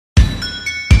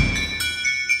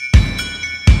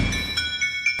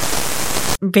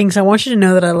Binks, I want you to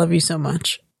know that I love you so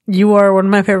much. You are one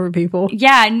of my favorite people.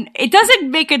 Yeah, and it doesn't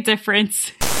make a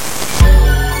difference.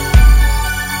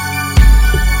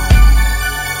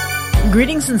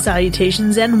 Greetings and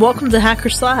salutations, and welcome to Hacker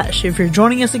Slash. If you're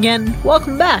joining us again,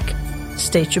 welcome back.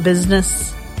 State your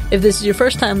business. If this is your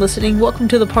first time listening, welcome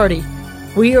to the party.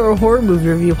 We are a horror movie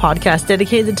review podcast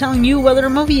dedicated to telling you whether a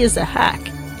movie is a hack,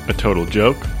 a total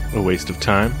joke, a waste of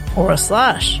time, or a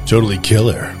slash. Totally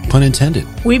killer, pun intended.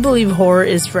 We believe horror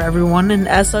is for everyone, and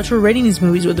as such, we're rating these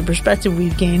movies with the perspective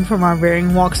we've gained from our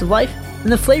varying walks of life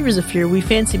and the flavors of fear we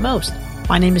fancy most.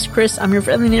 My name is Chris. I'm your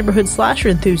friendly neighborhood slasher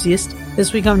enthusiast.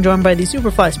 This week I'm joined by the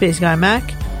Superfly Space Guy,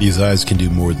 Mac. These eyes can do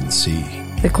more than see.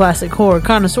 The classic horror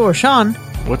connoisseur, Sean.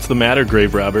 What's the matter,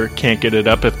 grave robber? Can't get it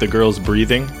up if the girl's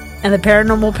breathing? And the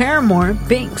paranormal paramour,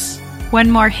 Binks. One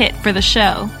more hit for the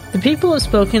show. The people have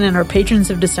spoken and our patrons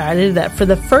have decided that for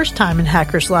the first time in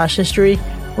Hacker Slash history,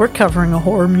 we're covering a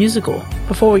horror musical.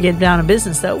 Before we get down to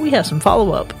business, though, we have some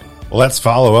follow-up. Let's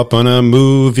follow up on a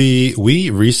movie. We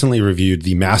recently reviewed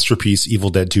the masterpiece Evil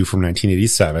Dead 2 from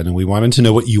 1987, and we wanted to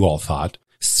know what you all thought.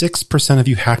 6% of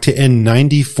you hacked it, and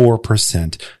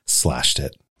 94% slashed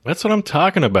it. That's what I'm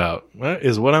talking about. That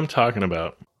is what I'm talking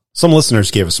about. Some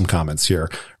listeners gave us some comments here.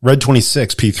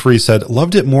 Red26P3 said,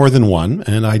 loved it more than one,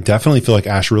 and I definitely feel like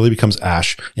Ash really becomes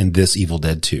Ash in this Evil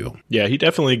Dead 2. Yeah, he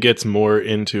definitely gets more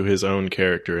into his own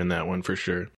character in that one for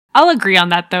sure. I'll agree on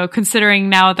that, though, considering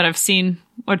now that I've seen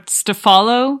what's to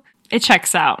follow, it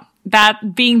checks out.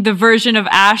 That being the version of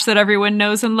Ash that everyone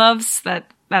knows and loves,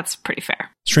 that's pretty fair.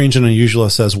 Strange and Unusual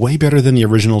says, way better than the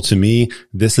original to me.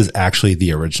 This is actually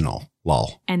the original.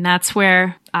 Lol. And that's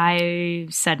where I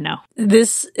said no.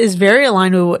 This is very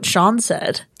aligned with what Sean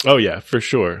said. Oh, yeah, for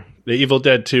sure. The Evil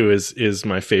Dead 2 is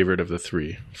my favorite of the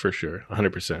three, for sure.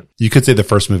 100%. You could say the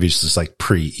first movie is just like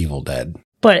pre-Evil Dead.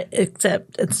 But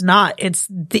except it's not. It's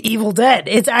The Evil Dead.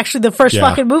 It's actually the first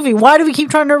fucking movie. Why do we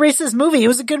keep trying to erase this movie? It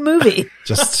was a good movie.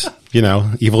 Just,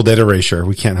 Evil Dead erasure.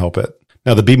 We can't help it.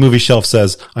 Now, the B-Movie Shelf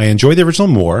says, I enjoy the original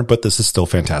more, but this is still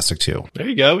fantastic too. There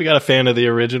you go. We got a fan of the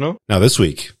original. Now, this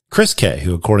week, Chris K.,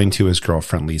 who according to his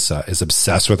girlfriend Lisa, is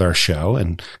obsessed with our show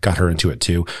and got her into it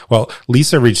too. Well,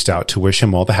 Lisa reached out to wish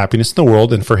him all the happiness in the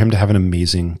world and for him to have an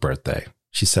amazing birthday.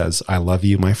 She says, I love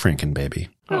you, my Franken baby.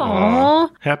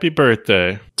 Aww. Happy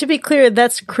birthday. To be clear,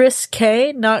 that's Chris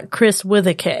K., not Chris with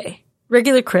a K.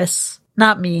 Regular Chris,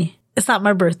 not me. It's not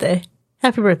my birthday.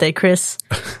 Happy birthday, Chris.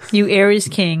 You Aries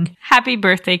king. Happy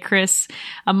birthday, Chris,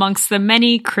 amongst the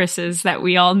many Chris's that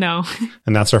we all know.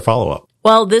 And that's our follow-up.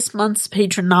 Well, this month's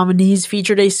patron nominees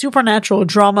featured a supernatural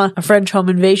drama, a French home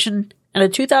invasion, and a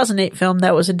 2008 film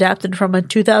that was adapted from a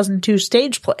 2002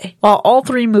 stage play. While all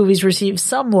three movies received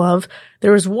some love,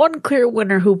 there was one clear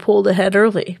winner who pulled ahead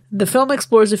early. The film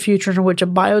explores a future in which a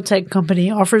biotech company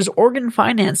offers organ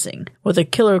financing with a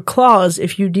killer clause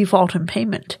if you default in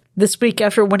payment. This week,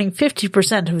 after winning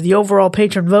 50% of the overall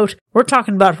patron vote, we're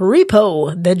talking about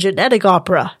Repo, the genetic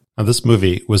opera. Now, this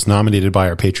movie was nominated by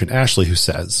our patron Ashley, who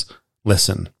says,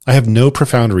 listen, I have no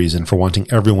profound reason for wanting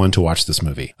everyone to watch this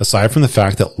movie, aside from the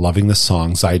fact that loving the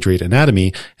song Zydrate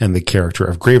Anatomy and the character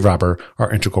of Grave Robber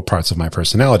are integral parts of my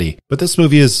personality. But this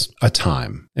movie is a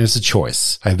time, and it's a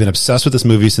choice. I've been obsessed with this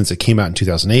movie since it came out in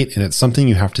 2008, and it's something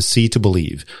you have to see to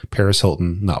believe, Paris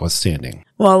Hilton notwithstanding.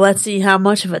 Well, let's see how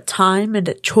much of a time and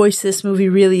a choice this movie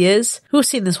really is. Who's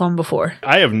seen this one before?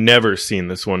 I have never seen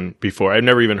this one before. I've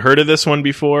never even heard of this one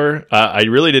before. I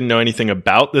really didn't know anything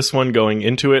about this one going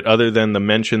into it other than the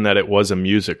mention that it was a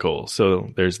musical.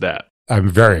 So there's that. I'm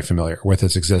very familiar with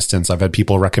its existence. I've had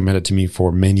people recommend it to me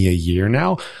for many a year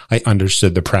now. I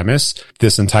understood the premise.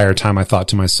 This entire time I thought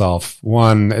to myself,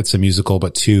 one, it's a musical,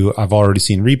 but two, I've already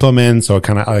seen Repo Man, so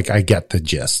I get the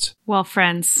gist. Well,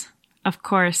 friends, of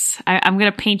course, I'm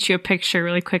going to paint you a picture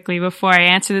really quickly before I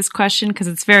answer this question because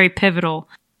it's very pivotal.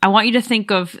 I want you to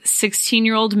think of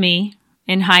 16-year-old me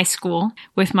in high school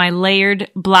with my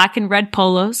layered black and red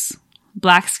polos,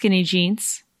 black skinny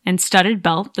jeans, and studded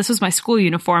belt. This was my school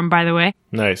uniform, by the way.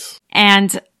 Nice.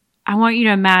 And I want you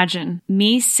to imagine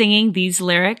me singing these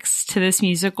lyrics to this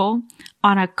musical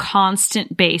on a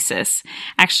constant basis.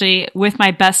 Actually, with my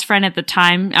best friend at the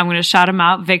time, I'm going to shout him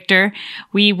out, Victor,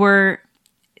 we were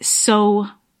so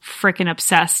freaking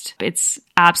obsessed. It's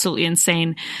absolutely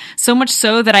insane. So much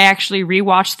so that I actually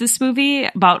rewatched this movie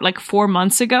about 4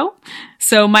 months ago.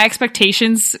 So my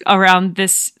expectations around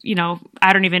this,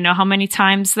 I don't even know how many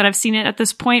times that I've seen it at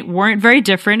this point, weren't very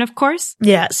different, of course.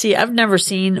 Yeah, see, I've never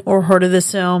seen or heard of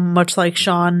this film, much like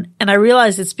Sean. And I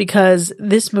realize it's because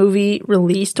this movie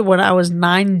released when I was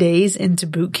 9 days into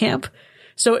boot camp.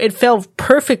 So it fell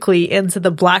perfectly into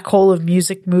the black hole of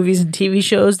music, movies, and TV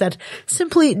shows that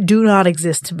simply do not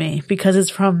exist to me because it's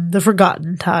from the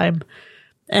forgotten time.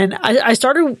 And I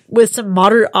started with some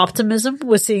moderate optimism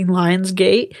with seeing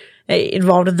Lionsgate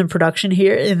involved in the production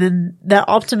here. And then that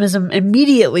optimism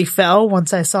immediately fell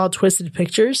once I saw Twisted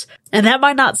Pictures. And that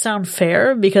might not sound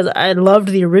fair because I loved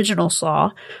the original Saw,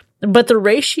 but the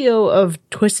ratio of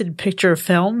Twisted Picture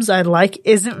films I like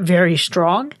isn't very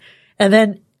strong. And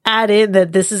then add in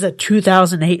that this is a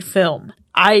 2008 film.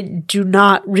 I do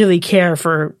not really care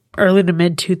for early to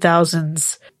mid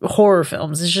 2000s horror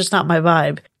films. It's just not my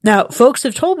vibe. Now, folks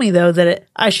have told me though that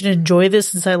I should enjoy this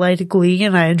since I liked Glee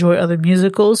and I enjoy other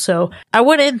musicals. So I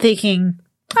went in thinking,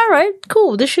 all right,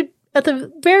 cool. This should at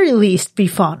the very least be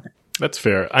fun. That's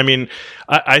fair. I mean,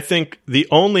 I think the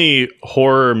only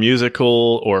horror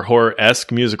musical or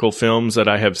horror-esque musical films that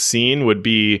I have seen would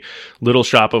be Little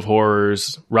Shop of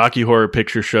Horrors, Rocky Horror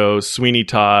Picture Show, Sweeney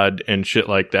Todd, and shit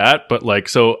like that. But like,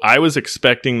 so I was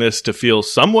expecting this to feel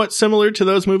somewhat similar to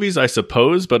those movies, I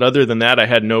suppose. But other than that, I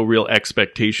had no real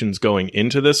expectations going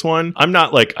into this one. I'm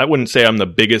not like, I wouldn't say I'm the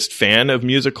biggest fan of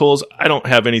musicals. I don't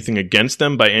have anything against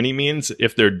them by any means.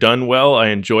 If they're done well, I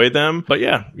enjoy them. But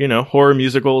yeah, you know, horror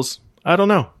musicals, I don't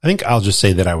know. I think I'll just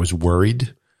say that I was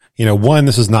worried. You know, one,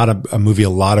 this is not a movie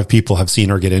a lot of people have seen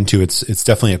or get into. It's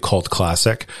definitely a cult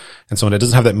classic. And so when it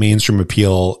doesn't have that mainstream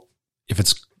appeal, if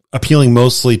it's appealing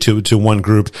mostly to one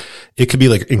group, it could be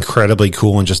like incredibly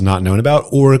cool and just not known about,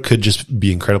 or it could just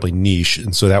be incredibly niche.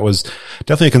 And so that was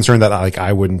definitely a concern that like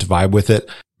I wouldn't vibe with it.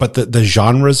 But the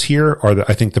genres here are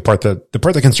I think the part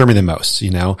that concerned me the most,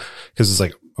 you know, because it's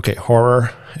like, okay,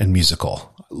 horror and musical.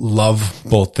 Love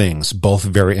both things, both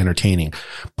very entertaining,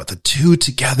 but the two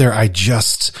together, I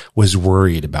just was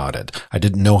worried about it. I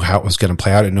didn't know how it was going to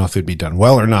play out. I didn't know if it'd be done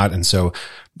well or not. And so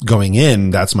going in,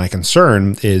 that's my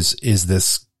concern is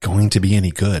this going to be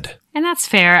any good? And that's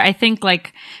fair. I think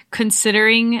like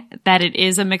considering that it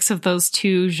is a mix of those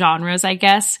two genres, I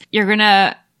guess you're going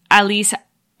to at least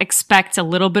expect a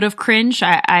little bit of cringe.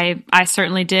 I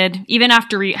certainly did. Even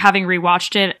after having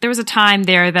rewatched it, there was a time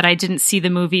there that I didn't see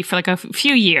the movie for like a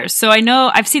few years. So I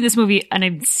know I've seen this movie an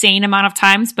insane amount of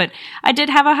times, but I did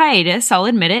have a hiatus, I'll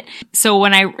admit it. So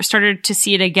when I started to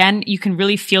see it again, you can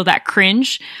really feel that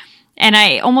cringe. And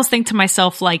I almost think to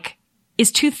myself, like,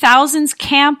 is 2000s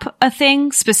camp a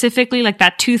thing? Specifically, like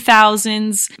that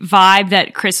 2000s vibe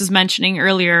that Chris was mentioning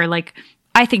earlier, like,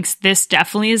 I think this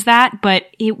definitely is that, but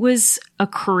it was a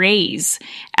craze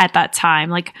at that time.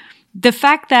 Like the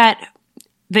fact that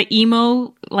the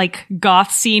emo, like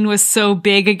goth scene was so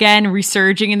big again,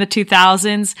 resurging in the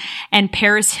 2000s, and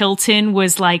Paris Hilton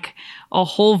was like a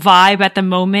whole vibe at the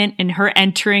moment, and her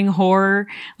entering horror,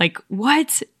 like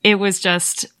what? It was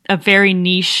just a very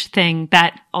niche thing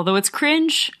that, although it's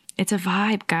cringe, it's a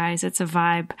vibe, guys. It's a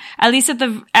vibe. At least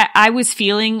I was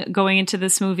feeling going into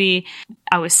this movie.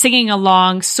 I was singing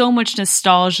along, so much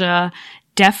nostalgia,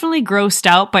 definitely grossed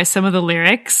out by some of the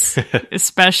lyrics,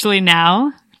 especially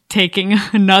now, taking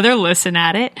another listen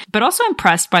at it, but also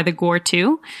impressed by the gore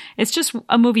too. It's just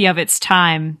a movie of its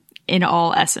time in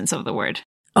all essence of the word.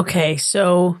 Okay,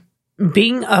 so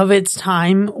being of its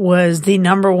time was the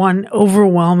number one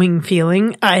overwhelming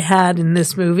feeling I had in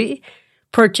this movie,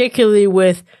 particularly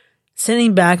with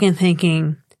sitting back and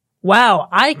thinking, wow,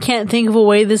 I can't think of a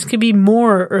way this could be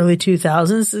more early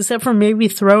 2000s except for maybe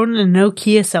throwing a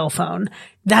Nokia cell phone.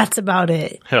 That's about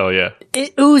it. Hell yeah.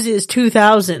 It oozes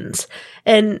 2000s.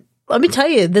 And let me tell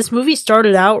you, this movie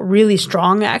started out really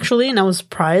strong, actually, and I was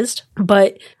surprised.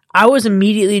 But I was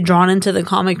immediately drawn into the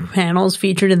comic panels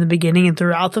featured in the beginning and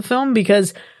throughout the film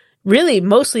because really,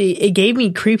 mostly, it gave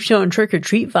me Creepshow and Trick or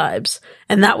Treat vibes.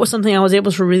 And that was something I was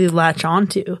able to really latch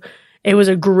onto. It was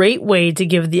a great way to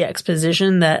give the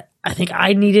exposition that I think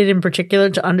I needed in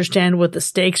particular to understand what the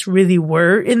stakes really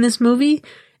were in this movie.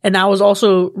 And I was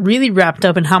also really wrapped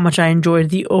up in how much I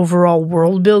enjoyed the overall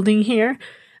world building here.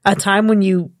 A time when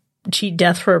you cheat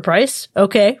death for a price?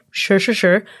 Okay,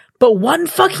 sure. But one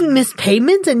fucking missed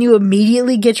payment and you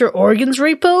immediately get your organs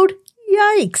repoed?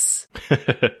 Yikes.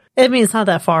 I mean, it's not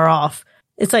that far off.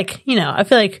 It's like, you know, I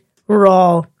feel like we're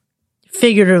all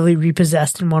figuratively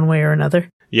repossessed in one way or another.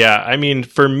 Yeah, I mean,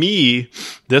 for me,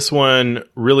 this one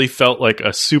really felt like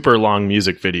a super long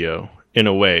music video in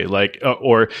a way. Like,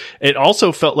 or it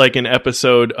also felt like an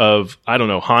episode of, I don't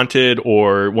know, Haunted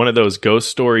or one of those ghost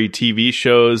story TV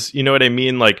shows. You know what I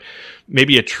mean? Like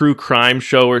maybe a true crime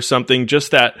show or something.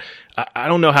 Just that, I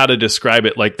don't know how to describe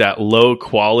it, like that low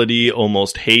quality,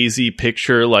 almost hazy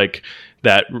picture, like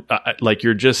that like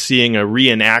you're just seeing a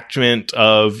reenactment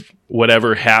of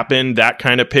whatever happened, that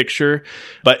kind of picture.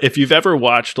 But if you've ever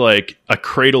watched like a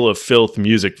Cradle of Filth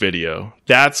music video,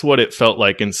 that's what it felt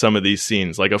like in some of these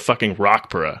scenes, like a fucking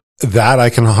rock opera. That I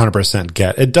can 100%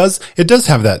 get. It does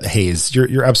have that haze.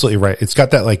 You're absolutely right. It's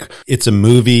got that, like, it's a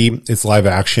movie, it's live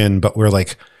action, but we're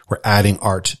adding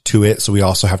art to it. So we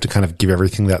also have to kind of give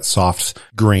everything that soft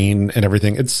grain and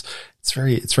everything. It's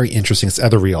very interesting. It's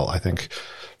ethereal, I think,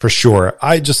 for sure.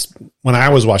 When I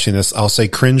was watching this, I'll say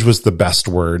cringe was the best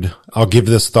word. I'll give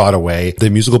this thought away.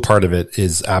 The musical part of it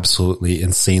is absolutely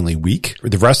insanely weak.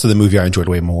 The rest of the movie I enjoyed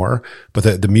way more,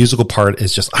 but the musical part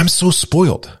is just, I'm so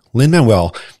spoiled.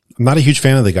 Lin-Manuel, I'm not a huge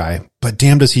fan of the guy, but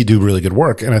damn does he do really good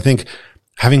work. And I think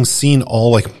having seen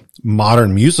all like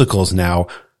modern musicals now,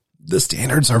 the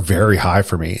standards are very high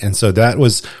for me. And so that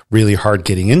was really hard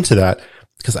getting into that,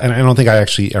 because I don't think I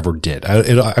actually ever did.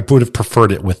 I would have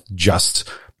preferred it with just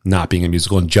not being a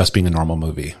musical and just being a normal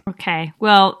movie. Okay.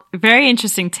 Well, very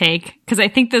interesting take, because I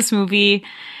think this movie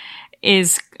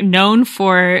is known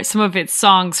for some of its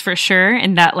songs for sure,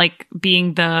 and that like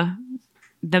being the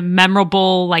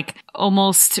memorable, like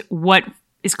almost what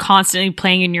is constantly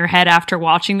playing in your head after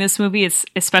watching this movie. It's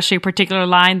especially a particular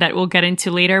line that we'll get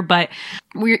into later, but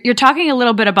you're talking a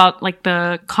little bit about like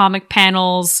the comic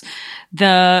panels,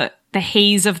 the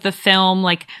haze of the film.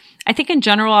 Like, I think in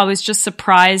general, I was just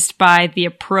surprised by the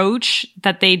approach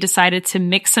that they decided to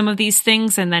mix some of these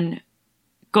things and then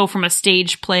go from a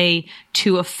stage play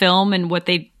to a film, and what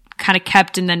they kind of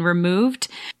kept and then removed.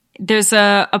 There's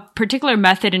a particular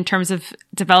method in terms of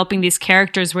developing these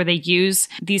characters where they use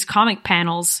these comic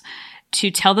panels to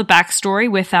tell the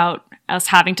backstory without us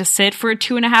having to sit for a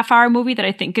 2.5-hour movie that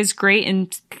I think is great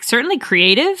and certainly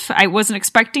creative. I wasn't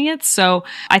expecting it, so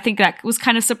I think that was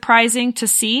kind of surprising to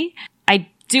see. I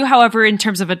do, however, in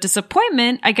terms of a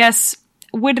disappointment, I guess,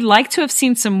 would like to have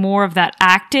seen some more of that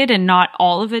acted and not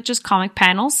all of it just comic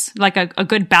panels, like a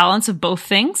good balance of both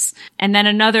things. And then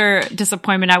another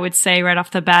disappointment I would say right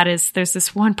off the bat is there's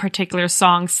this one particular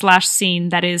song/scene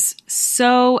that is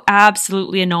so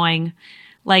absolutely annoying.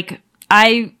 Like,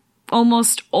 I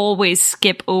almost always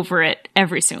skip over it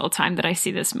every single time that I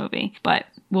see this movie, but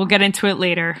we'll get into it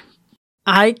later.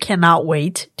 I cannot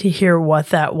wait to hear what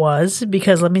that was,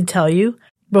 because let me tell you,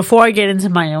 before I get into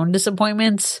my own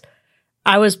disappointments,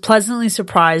 I was pleasantly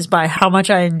surprised by how much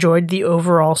I enjoyed the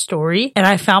overall story, and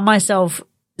I found myself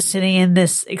sitting in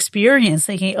this experience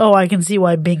thinking, oh, I can see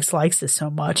why Binks likes this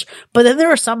so much. But then there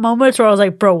were some moments where I was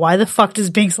like, bro, why the fuck does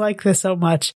Binks like this so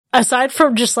much? Aside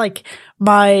from just like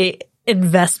my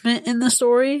investment in the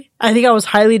story, I think I was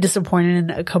highly disappointed in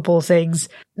a couple of things.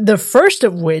 The first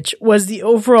of which was the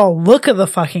overall look of the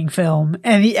fucking film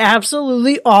and the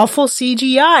absolutely awful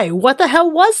CGI. What the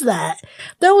hell was that?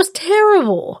 That was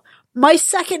terrible. My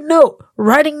second note,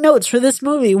 writing notes for this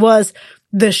movie, was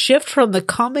the shift from the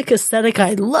comic aesthetic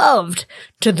I loved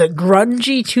to the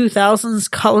grungy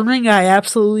 2000s coloring I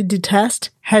absolutely detest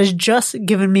has just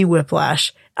given me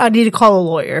whiplash. I need to call a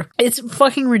lawyer. It's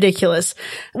fucking ridiculous.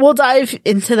 We'll dive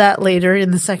into that later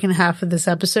in the second half of this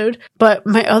episode, but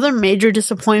my other major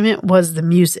disappointment was the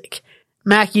music.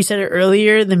 Mac, you said it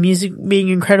earlier, the music being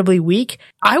incredibly weak.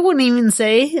 I wouldn't even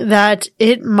say that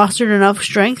it mustered enough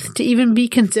strength to even be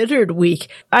considered weak.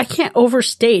 I can't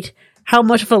overstate how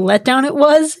much of a letdown it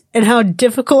was and how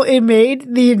difficult it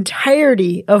made the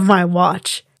entirety of my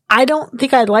watch. I don't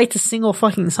think I liked a single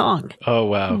fucking song. Oh,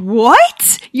 wow.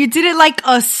 What? You didn't like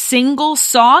a single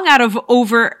song out of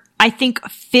over, I think,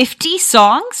 50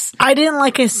 songs? I didn't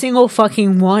like a single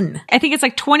fucking one. I think it's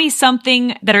like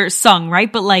 20-something that are sung,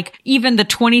 right? But like, even the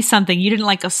 20-something, you didn't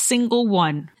like a single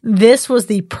one. This was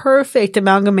the perfect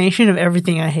amalgamation of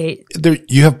everything I hate.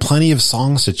 You have plenty of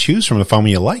songs to choose from to find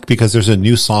what you like, because there's a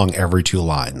new song every 2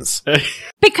 lines.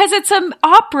 Because it's an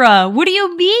opera. What do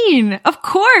you mean? Of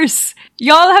course.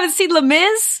 Y'all haven't seen Les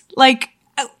Mis? Like,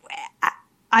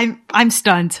 I'm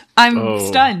stunned.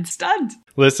 Stunned.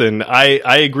 Listen,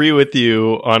 I agree with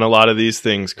you on a lot of these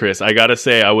things, Chris. I gotta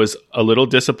say, I was a little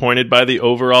disappointed by the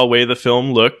overall way the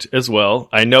film looked as well.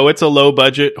 I know it's a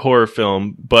low-budget horror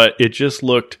film, but it just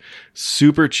looked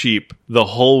super cheap the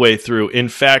whole way through. In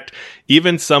fact,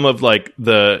 even some of like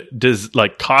the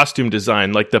costume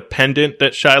design, like the pendant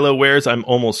that Shiloh wears, I'm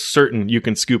almost certain you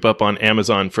can scoop up on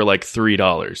Amazon for like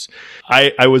 $3.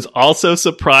 I was also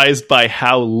surprised by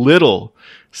how little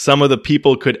some of the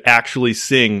people could actually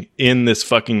sing in this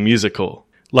fucking musical.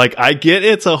 Like, I get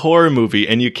it's a horror movie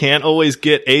and you can't always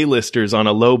get A-listers on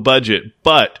a low budget,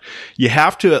 but you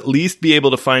have to at least be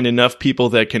able to find enough people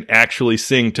that can actually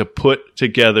sing to put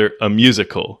together a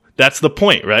musical. That's the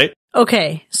point, right?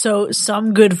 Okay, so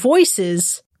some good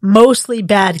voices mostly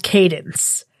bad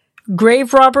cadence.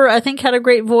 Grave Robber, I think, had a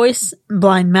great voice.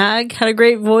 Blind Mag had a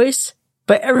great voice.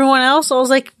 But everyone else, I was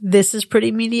like, this is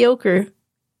pretty mediocre.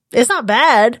 It's not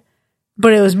bad,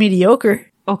 but it was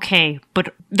mediocre. Okay,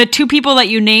 but the two people that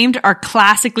you named are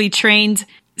classically trained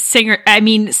singer. I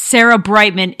mean, Sarah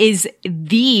Brightman is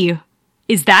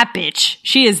that bitch.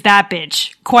 She is that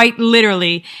bitch. Quite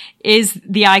literally is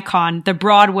the icon, the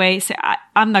Broadway.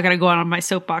 I'm not going to go on my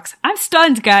soapbox. I'm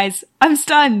stunned, guys. I'm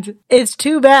stunned. It's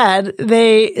too bad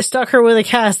they stuck her with a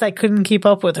cast that couldn't keep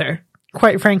up with her,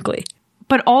 quite frankly.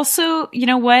 But also, you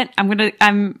know what?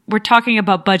 We're talking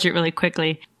about budget really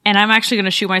quickly, and I'm actually going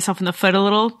to shoot myself in the foot a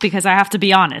little because I have to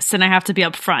be honest and I have to be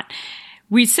upfront.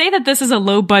 We say that this is a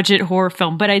low budget horror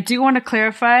film, but I do want to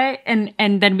clarify, and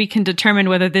then we can determine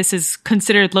whether this is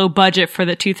considered low budget for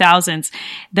the 2000s.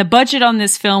 The budget on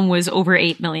this film was over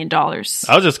 $8 million. I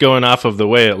was just going off of the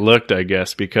way it looked, I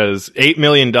guess, because $8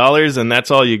 million and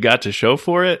that's all you got to show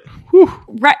for it. Whew.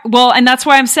 Right. Well, and that's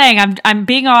why I'm saying I'm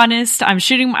being honest.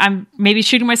 I'm maybe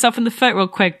shooting myself in the foot real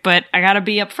quick, but I got to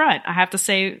be upfront. I have to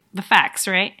say the facts,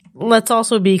 right? Let's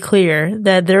also be clear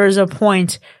that there is a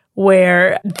point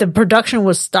where the production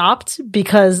was stopped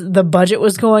because the budget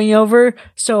was going over.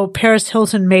 So Paris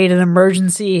Hilton made an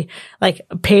emergency,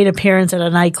 paid appearance at a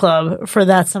nightclub for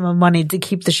that sum of money to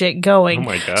keep the shit going. Oh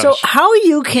my gosh. So how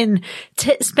you can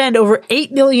spend over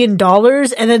 $8 million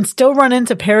and then still run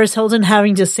into Paris Hilton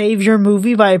having to save your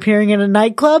movie by appearing in a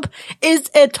nightclub is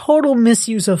a total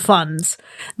misuse of funds.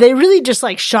 They really just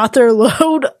shot their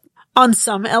load on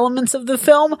some elements of the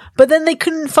film, but then they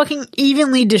couldn't fucking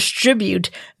evenly distribute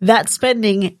that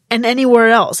spending and anywhere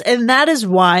else. And that is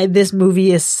why this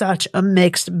movie is such a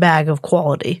mixed bag of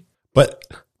quality. But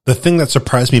the thing that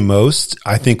surprised me most,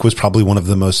 I think, was probably one of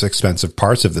the most expensive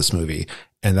parts of this movie.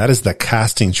 And that is the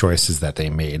casting choices that they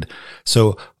made.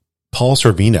 So Paul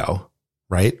Sorvino,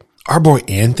 right? Our boy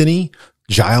Anthony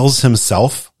Giles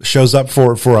himself shows up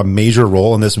for a major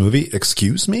role in this movie.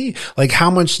 Excuse me? How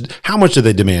much did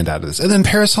they demand out of this? And then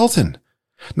Paris Hilton.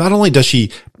 Not only does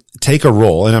she take a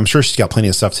role, and I'm sure she's got plenty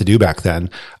of stuff to do back then,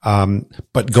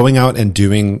 but going out and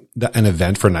doing an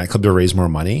event for a nightclub to raise more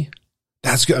money,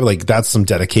 that's good. That's some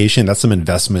dedication. That's some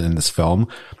investment in this film.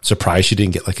 Surprised she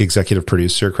didn't get executive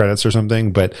producer credits or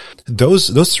something. But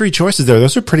those three choices there,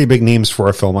 those are pretty big names for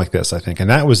a film like this, I think. And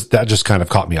that just kind of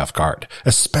caught me off guard,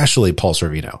 especially Paul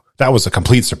Sorvino. That was a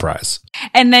complete surprise.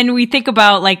 And then we think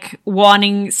about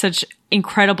wanting such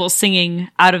incredible singing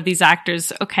out of these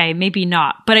actors. Okay, maybe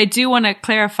not. But I do want to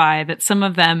clarify that some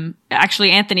of them, actually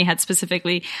Anthony had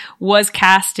specifically, was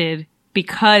casted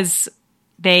because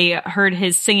they heard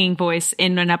his singing voice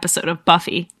in an episode of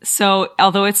Buffy. So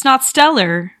although it's not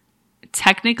stellar,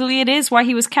 technically it is why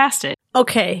he was casted.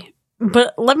 Okay,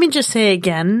 but let me just say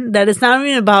again that it's not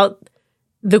even about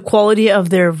the quality of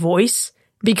their voice,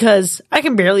 because I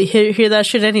can barely hear that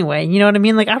shit anyway. You know what I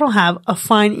mean? I don't have a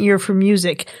fine ear for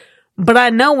music, but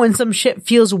I know when some shit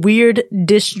feels weird,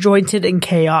 disjointed, and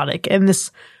chaotic. And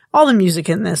all the music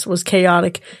in this was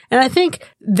chaotic. And I think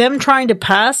them trying to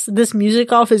pass this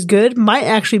music off as good might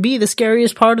actually be the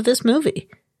scariest part of this movie.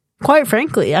 Quite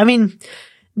frankly. I mean,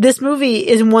 this movie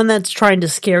is one that's trying to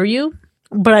scare you,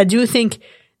 but I do think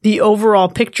the overall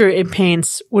picture it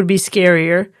paints would be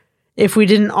scarier if we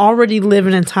didn't already live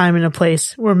in a time and a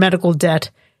place where medical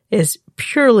debt is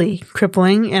purely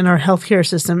crippling and our healthcare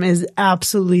system is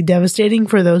absolutely devastating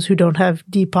for those who don't have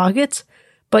deep pockets.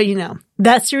 But,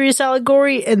 that serious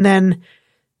allegory and then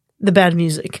the bad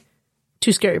music.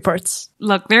 Two scary parts.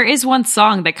 Look, there is one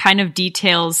song that kind of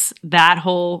details that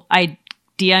whole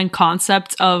idea and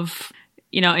concept of,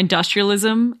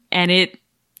 industrialism. And it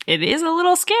is a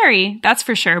little scary, that's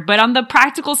for sure. But on the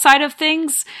practical side of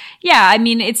things, yeah, I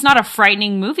mean, it's not a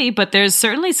frightening movie, but there's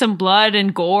certainly some blood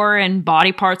and gore and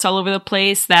body parts all over the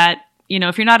place that,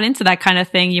 if you're not into that kind of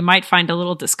thing, you might find a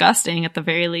little disgusting at the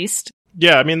very least.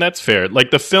 Yeah, I mean, that's fair.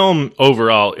 The film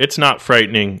overall, it's not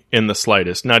frightening in the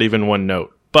slightest, not even one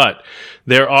note. But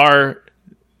there are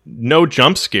no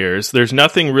jump scares. There's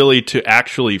nothing really to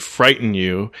actually frighten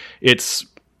you. It's,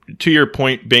 to your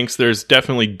point, Binks, there's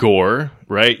definitely gore,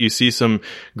 right? You see some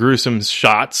gruesome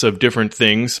shots of different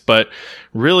things, but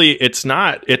really it's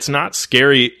not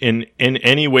scary in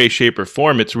any way, shape, or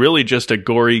form. It's really just a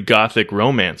gory gothic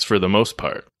romance for the most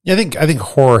part. Yeah, I think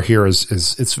horror here is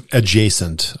it's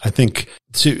adjacent. I think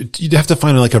you'd have to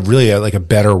find a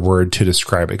better word to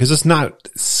describe it, because it's not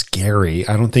scary.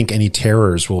 I don't think any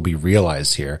terrors will be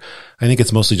realized here. I think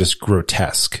it's mostly just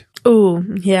grotesque. Ooh,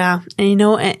 yeah. And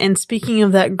and speaking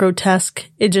of that grotesque,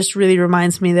 it just really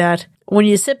reminds me that when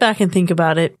you sit back and think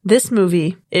about it, this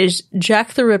movie is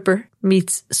Jack the Ripper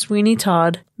meets Sweeney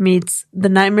Todd meets The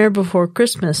Nightmare Before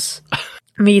Christmas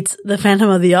meets The Phantom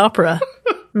of the Opera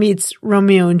meets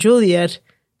Romeo and Juliet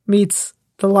meets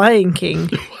The Lion King.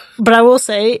 But I will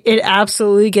say it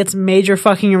absolutely gets major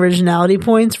fucking originality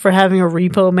points for having a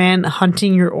repo man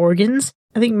hunting your organs.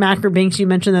 I think Mac or Binks, you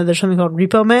mentioned that there's something called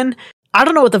Repo Men. I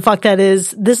don't know what the fuck that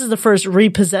is. This is the first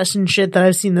repossession shit that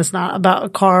I've seen that's not about a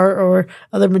car or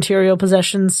other material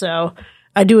possessions, so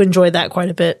I do enjoy that quite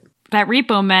a bit. That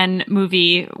Repo Men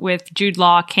movie with Jude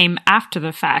Law came after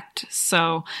the fact,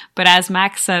 so, but as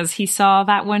Max says, he saw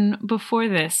that one before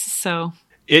this, so.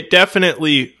 It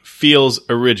definitely feels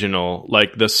original,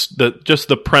 like just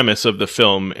the premise of the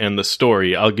film and the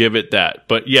story. I'll give it that.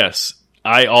 But yes,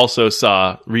 I also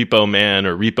saw Repo Man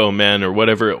or Repo Men or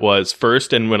whatever it was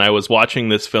first. And when I was watching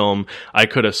this film, I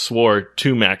could have swore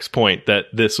to Mac's point that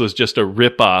this was just a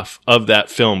ripoff of that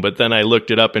film. But then I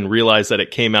looked it up and realized that it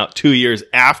came out 2 years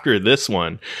after this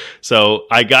one. So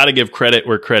I got to give credit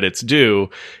where credit's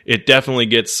due. It definitely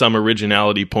gets some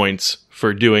originality points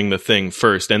for doing the thing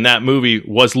first. And that movie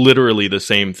was literally the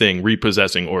same thing,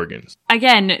 repossessing organs.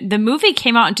 Again, the movie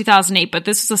came out in 2008, but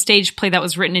this was a stage play that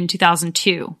was written in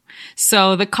 2002.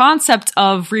 So the concept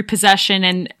of repossession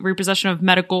and repossession of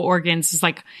medical organs is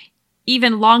like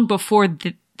even long before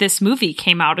this movie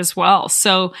came out as well.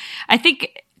 So I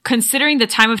think considering the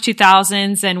time of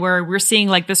 2000s and where we're seeing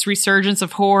like this resurgence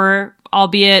of horror,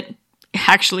 albeit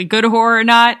actually good horror or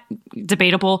not,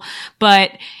 debatable,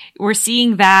 but we're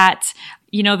seeing that,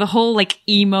 you know, the whole like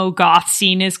emo goth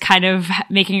scene is kind of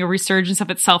making a resurgence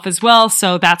of itself as well.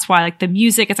 So that's why like the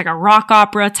music, it's like a rock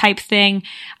opera type thing.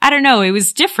 I don't know. It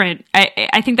was different.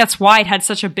 I think that's why it had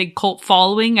such a big cult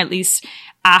following, at least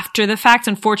after the fact.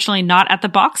 Unfortunately, not at the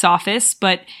box office,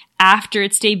 but after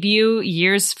its debut,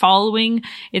 years following,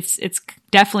 it's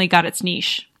definitely got its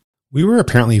niche. We were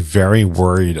apparently very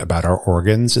worried about our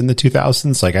organs in the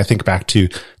 2000s. Like I think back to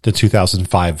the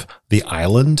 2005 The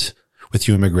Island with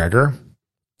Ewan McGregor.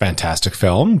 Fantastic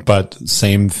film, but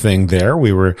same thing there.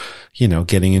 We were, you know,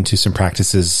 getting into some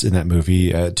practices in that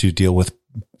movie to deal with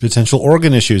potential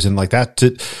organ issues and like that.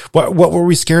 What were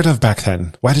we scared of back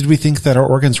then? Why did we think that our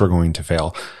organs were going to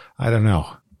fail? I don't know.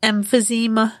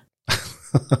 Emphysema.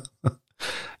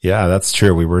 Yeah, that's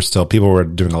true. People were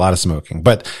doing a lot of smoking,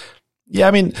 but yeah,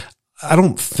 I mean, I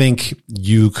don't think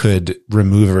you could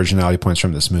remove originality points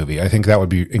from this movie. I think that would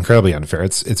be incredibly unfair.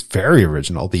 It's very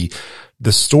original.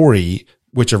 The story,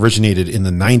 which originated in the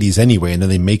 90s anyway, and then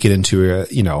they make it into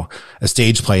a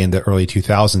stage play in the early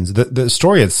 2000s. The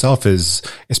story itself is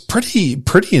pretty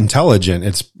intelligent.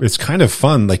 It's kind of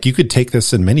fun. Like you could take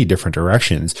this in many different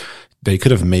directions. They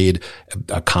could have made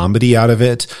a comedy out of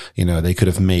it. You know, they could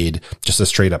have made just a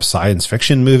straight up science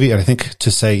fiction movie. And I think to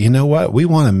say, you know what, we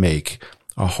want to make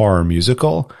a horror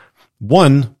musical.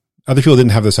 One, other people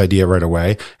didn't have this idea right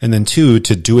away. And then two,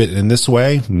 to do it in this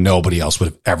way, nobody else would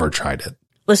have ever tried it.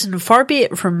 Listen, far be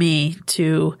it from me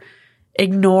to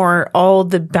ignore all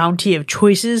the bounty of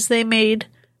choices they made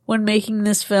when making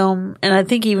this film. And I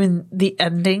think even the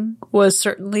ending was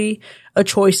certainly a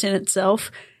choice in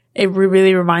itself. It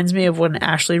really reminds me of when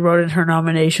Ashley wrote in her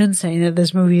nomination saying that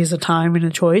this movie is a time and a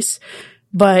choice.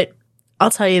 But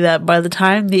I'll tell you that by the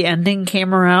time the ending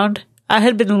came around, I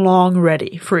had been long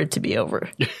ready for it to be over.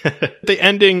 The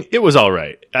ending, it was all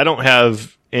right. I don't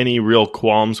have any real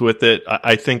qualms with it.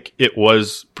 I think it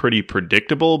was pretty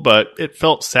predictable, but it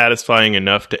felt satisfying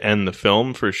enough to end the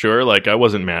film for sure. Like I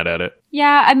wasn't mad at it.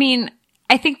 Yeah, I mean,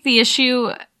 I think the issue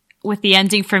with the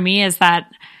ending for me is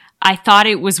that I thought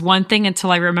it was one thing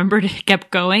until I remembered it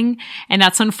kept going, and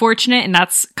that's unfortunate, and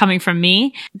that's coming from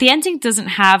me. The ending doesn't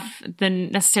have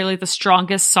necessarily the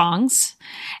strongest songs,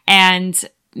 and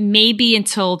maybe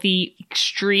until the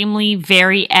extremely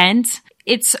very end,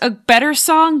 it's a better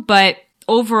song, but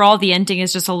overall the ending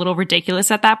is just a little ridiculous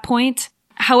at that point.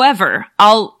 However,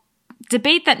 I'll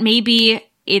debate that maybe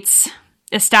it's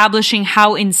establishing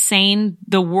how insane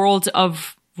the world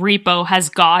of Repo has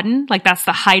gotten. Like that's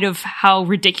the height of how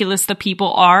ridiculous the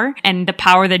people are and the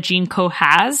power that Gene Coe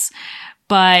has.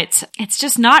 But it's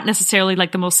just not necessarily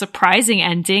like the most surprising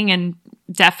ending and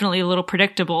definitely a little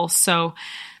predictable. So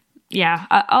yeah,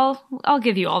 I'll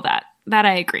give you all that. That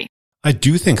I agree. I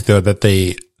do think though that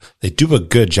they do a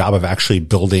good job of actually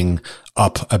building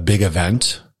up a big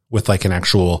event with like an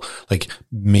actual like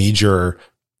major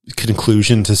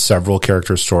conclusion to several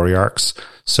character story arcs.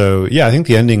 So yeah, I think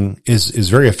the ending is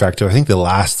very effective. I think the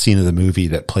last scene of the movie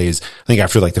that plays, I think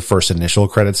after like the first initial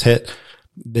credits hit,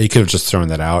 they could have just thrown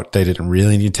that out. They didn't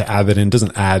really need to add that in. It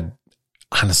doesn't add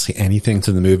honestly anything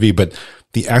to the movie, but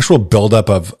the actual buildup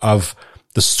of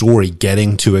the story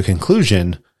getting to a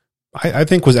conclusion, I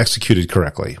think was executed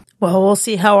correctly. Well, we'll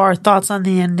see how our thoughts on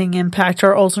the ending impact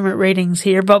our ultimate ratings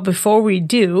here. But before we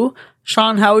do,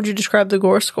 Sean, how would you describe the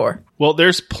gore score? Well,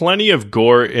 there's plenty of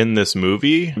gore in this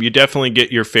movie. You definitely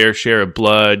get your fair share of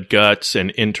blood, guts, and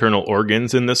internal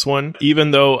organs in this one.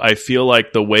 Even though I feel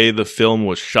like the way the film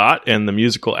was shot and the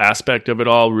musical aspect of it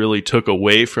all really took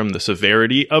away from the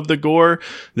severity of the gore,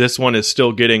 this one is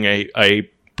still getting a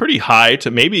pretty high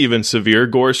to maybe even severe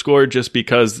gore score, just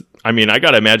because, I mean, I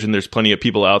gotta imagine there's plenty of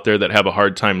people out there that have a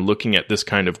hard time looking at this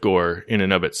kind of gore in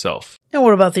and of itself. And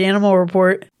what about the animal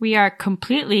report? We are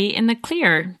completely in the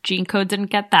clear. Gene code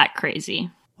didn't get that crazy.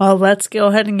 Well, let's go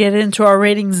ahead and get into our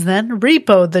ratings then.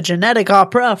 Repo, the genetic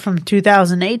opera from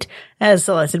 2008, as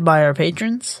selected by our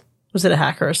patrons. Was it a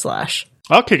hack or a slash?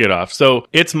 I'll kick it off. So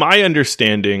it's my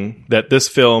understanding that this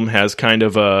film has kind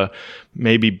of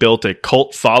maybe built a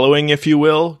cult following, if you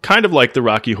will, kind of like the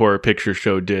Rocky Horror Picture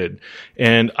Show did.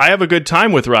 And I have a good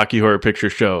time with Rocky Horror Picture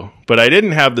Show, but I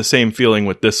didn't have the same feeling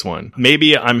with this one.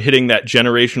 Maybe I'm hitting that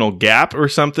generational gap or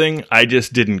something. I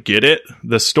just didn't get it.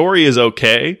 The story is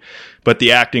okay, but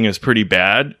the acting is pretty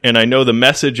bad. And I know the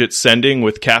message it's sending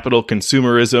with capital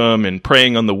consumerism and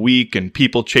preying on the weak and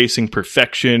people chasing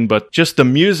perfection, but just the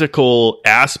musical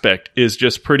aspect is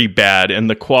just pretty bad. And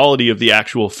the quality of the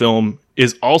actual film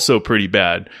is also pretty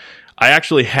bad. I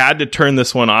actually had to turn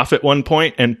this one off at one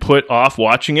point and put off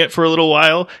watching it for a little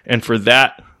while. And for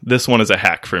that, this one is a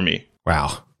hack for me.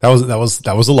 Wow. That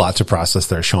was a lot to process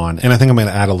there, Sean. And I think I'm going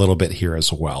to add a little bit here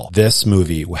as well. This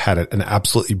movie had an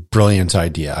absolutely brilliant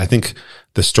idea. I think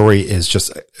the story is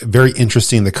just very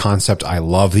interesting. The concept, I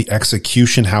love. The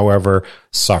execution, however,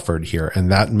 suffered here,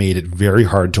 and that made it very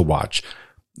hard to watch.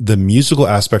 The musical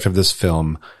aspect of this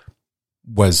film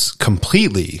was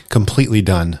completely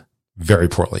done very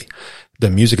poorly. The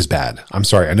music is bad. I'm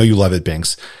sorry. I know you love it,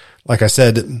 Binks. Like I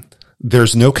said,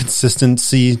 there's no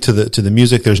consistency to the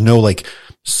music. There's no like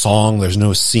song. There's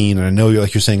no scene. And I know you're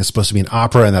saying it's supposed to be an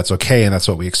opera, and that's okay. And that's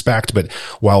what we expect. But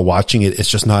while watching it, it's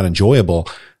just not enjoyable.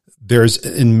 There's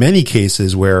in many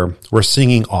cases where we're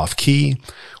singing off key.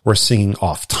 We're singing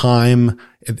off time.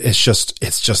 It's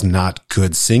just not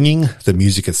good singing. The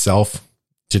music itself,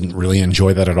 didn't really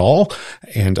enjoy that at all.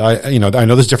 And I know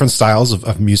there's different styles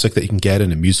of music that you can get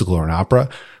in a musical or an opera,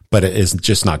 but it is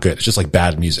just not good. It's just like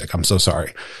bad music. I'm so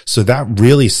sorry. So that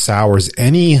really sours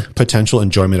any potential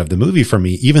enjoyment of the movie for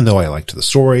me, even though I liked the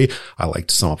story. I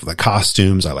liked some of the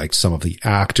costumes. I liked some of the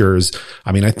actors.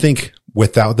 I mean, I think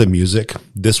without the music,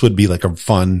 this would be like a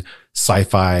fun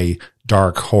sci-fi,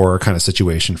 dark horror kind of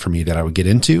situation for me that I would get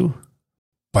into.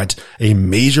 But a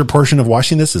major portion of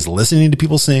watching this is listening to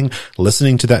people sing,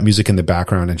 listening to that music in the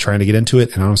background and trying to get into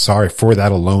it. And I'm sorry, for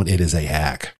that alone, it is a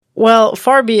hack. Well,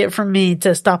 far be it from me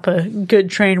to stop a good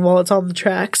train while it's on the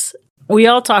tracks. We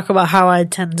all talk about how I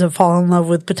tend to fall in love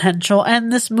with potential,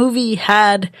 and this movie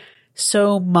had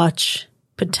so much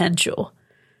potential.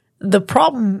 The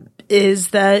problem is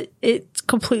that it's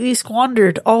completely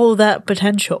squandered all of that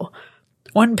potential.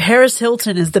 When Paris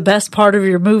Hilton is the best part of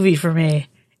your movie for me,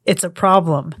 it's a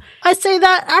problem. I say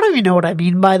that, I don't even know what I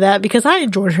mean by that, because I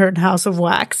enjoyed her in House of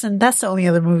Wax, and that's the only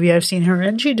other movie I've seen her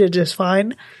in. She did just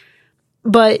fine.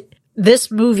 But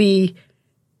this movie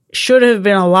should have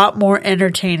been a lot more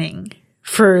entertaining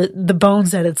for the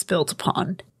bones that it's built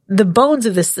upon. The bones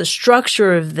of this, the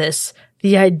structure of this,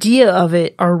 the idea of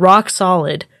it are rock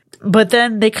solid. But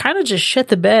then they kind of just shit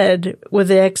the bed with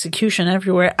the execution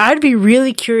everywhere. I'd be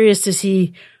really curious to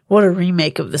see what a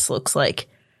remake of this looks like.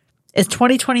 It's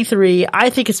 2023. I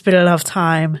think it's been enough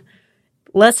time.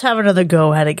 Let's have another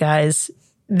go at it, guys.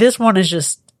 This one is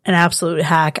just an absolute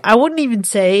hack. I wouldn't even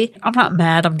say I'm not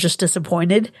mad. I'm just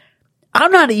disappointed.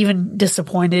 I'm not even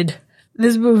disappointed.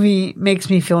 This movie makes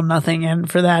me feel nothing. And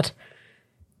for that,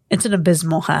 it's an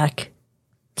abysmal hack.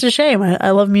 It's a shame.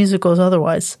 I love musicals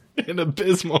otherwise. An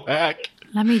abysmal hack.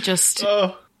 Let me just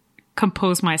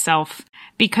compose myself,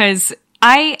 because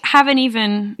I haven't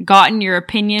even gotten your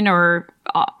opinion or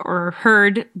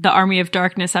heard the Army of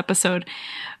Darkness episode.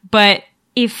 But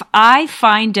if I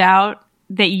find out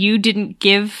that you didn't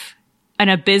give an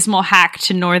abysmal hack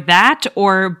to nor that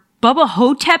or Bubba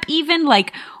Hotep even,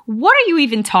 like, what are you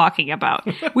even talking about?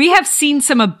 We have seen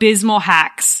some abysmal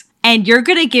hacks, and you're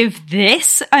going to give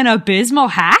this an abysmal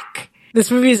hack?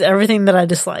 This movie is everything that I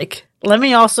dislike. Let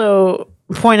me also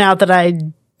point out that I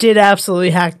did absolutely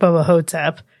hack Bubba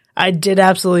Hotep. I did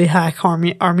absolutely hack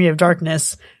Army of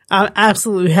Darkness. I'm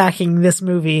absolutely hacking this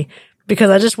movie because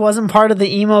I just wasn't part of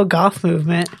the emo goth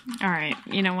movement. All right.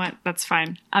 You know what? That's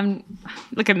fine.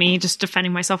 Look at me just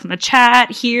defending myself in the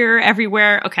chat here,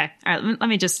 everywhere. Okay. All right. Let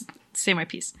me just say my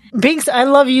piece. Binks, I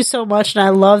love you so much, and I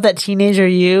love that teenager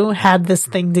you had this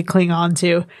thing to cling on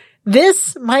to.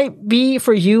 This might be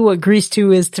for you what Grease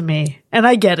 2 is to me. And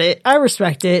I get it. I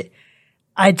respect it.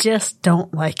 I just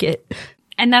don't like it.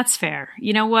 And that's fair.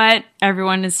 You know what?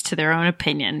 Everyone is to their own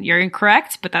opinion. You're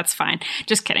incorrect, but that's fine.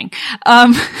 Just kidding.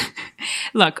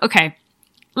 Look, okay.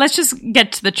 Let's just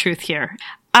get to the truth here.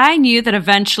 I knew that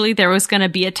eventually there was going to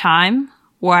be a time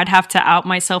where I'd have to out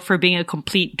myself for being a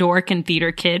complete dork and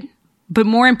theater kid. But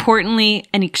more importantly,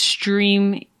 an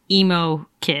extreme emo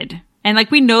kid. And like,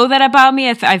 we know that about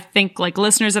me. I think like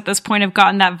listeners at this point have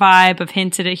gotten that vibe, have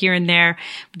hinted it here and there.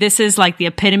 This is like the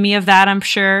epitome of that, I'm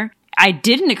sure. I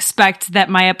didn't expect that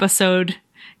my episode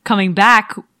coming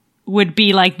back would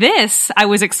be like this. I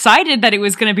was excited that it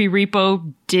was going to be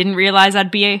Repo. Didn't realize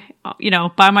I'd be,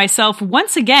 by myself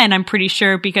once again, I'm pretty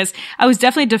sure, because I was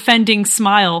definitely defending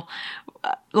Smile.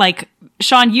 Like,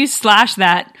 Sean, you slashed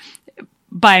that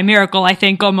by a miracle, I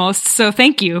think, almost. So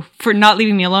thank you for not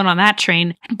leaving me alone on that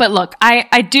train. But look,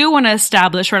 I do want to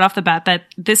establish right off the bat that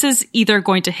this is either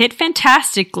going to hit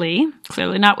fantastically,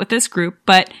 clearly not with this group,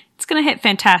 but it's going to hit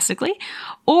fantastically,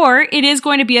 or it is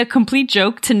going to be a complete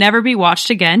joke to never be watched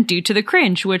again due to the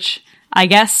cringe, which I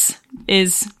guess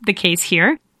is the case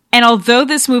here. And although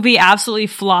this movie absolutely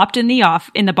flopped in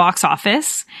the box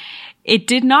office, it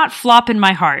did not flop in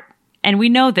my heart. And we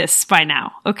know this by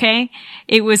now, okay?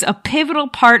 It was a pivotal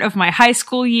part of my high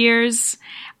school years.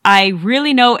 I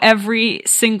really know every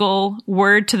single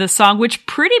word to the song, which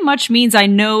pretty much means I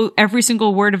know every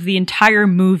single word of the entire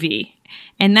movie.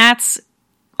 And that's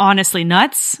honestly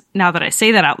nuts, now that I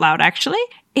say that out loud, actually.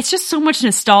 It's just so much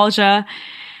nostalgia.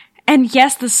 And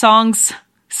yes, the songs,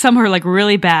 some are like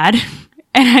really bad.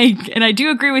 And I do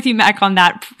agree with you, Mac, on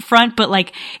that front, but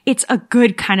like, it's a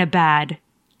good kind of bad.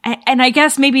 And I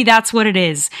guess maybe that's what it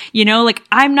is. Like,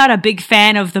 I'm not a big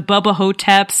fan of the Bubba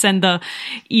Hoteps and the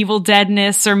Evil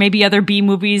Deadness or maybe other B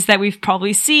movies that we've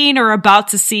probably seen or about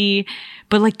to see.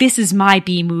 But like, this is my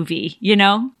B movie,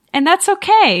 And that's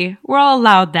okay. We're all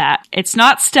allowed that. It's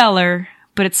not stellar,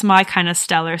 but it's my kind of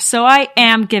stellar. So I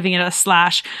am giving it a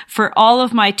slash for all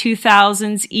of my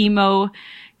 2000s emo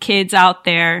kids out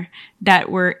there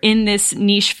that were in this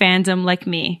niche fandom like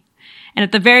me. And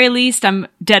at the very least, I'm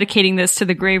dedicating this to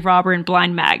the Grave Robber and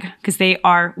Blind Mag, because they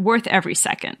are worth every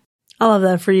second. I love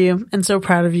that for you, and so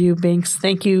proud of you, Binks.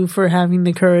 Thank you for having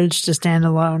the courage to stand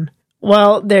alone.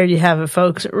 Well, there you have it,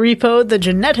 folks. Repo, the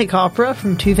genetic opera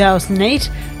from 2008,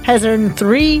 has earned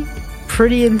 3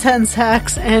 pretty intense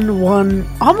hacks and 1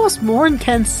 almost more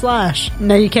intense slash.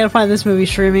 Now, you can't find this movie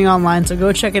streaming online, so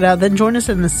go check it out. Then join us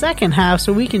in the second half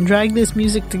so we can drag this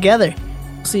music together.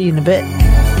 See you in a bit.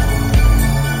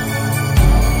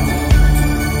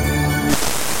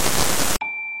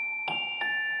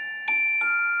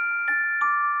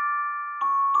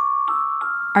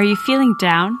 Are you feeling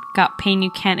down? Got pain you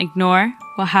can't ignore?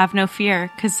 Well, have no fear,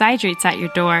 cause Zydrate's at your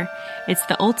door. It's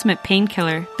the ultimate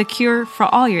painkiller, the cure for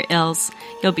all your ills.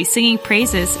 You'll be singing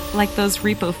praises like those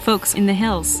Repo folks in the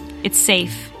hills. It's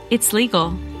safe, it's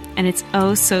legal, and it's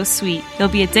oh so sweet. You'll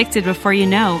be addicted before you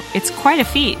know. It's quite a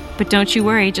feat. But don't you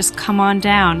worry, just come on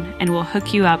down, and we'll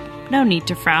hook you up. No need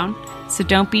to frown. So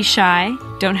don't be shy,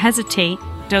 don't hesitate.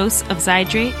 Dose of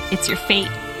Zydrate, it's your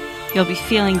fate. You'll be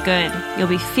feeling good. You'll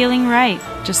be feeling right.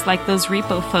 Just like those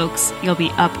Repo folks, you'll be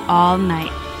up all night.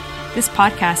 This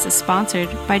podcast is sponsored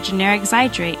by Generic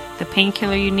Zydrate, the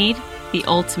painkiller you need, the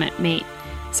ultimate mate.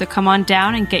 So come on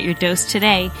down and get your dose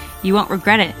today. You won't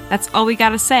regret it. That's all we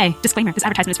gotta say. Disclaimer, this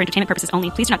advertisement is for entertainment purposes only.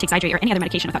 Please do not take Zydrate or any other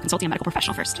medication without consulting a medical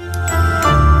professional first.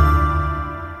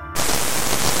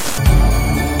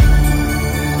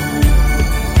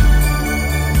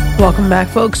 Welcome back,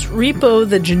 folks. Repo,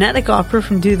 the genetic opera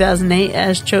from 2008,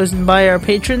 as chosen by our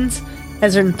patrons,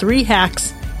 has earned 3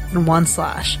 hacks and 1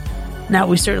 slash. Now,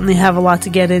 we certainly have a lot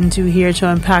to get into here to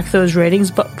unpack those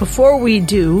ratings, but before we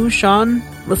do, Sean,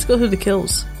 let's go through the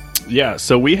kills. Yeah,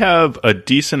 so we have a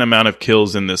decent amount of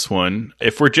kills in this one.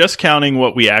 If we're just counting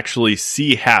what we actually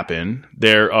see happen,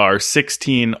 there are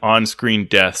 16 on-screen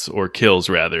deaths, or kills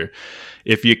rather.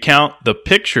 If you count the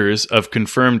pictures of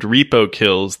confirmed Repo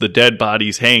kills, the dead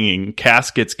bodies hanging,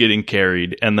 caskets getting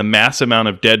carried, and the mass amount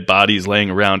of dead bodies laying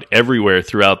around everywhere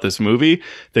throughout this movie,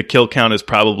 the kill count is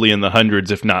probably in the hundreds,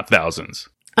 if not thousands.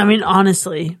 I mean,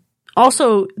 honestly.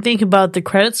 Also, think about the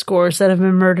credit scores that have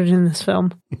been murdered in this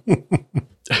film.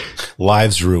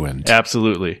 Lives ruined.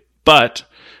 Absolutely. But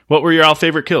what were your all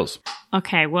favorite kills?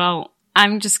 Okay, well,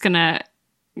 I'm just gonna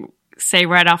say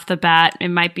right off the bat, it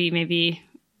might be maybe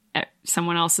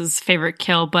someone else's favorite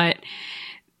kill, but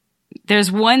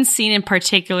there's one scene in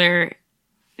particular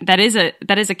that is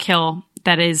a kill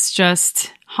that is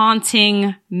just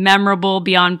haunting, memorable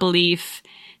beyond belief.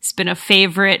 It's been a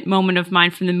favorite moment of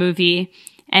mine from the movie,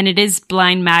 and it is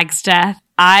Blind Mag's death.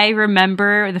 I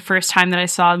remember the first time that I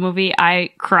saw the movie, I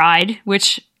cried,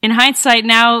 which in hindsight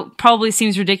now probably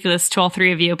seems ridiculous to all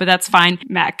three of you, but that's fine.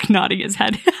 Mac nodding his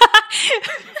head.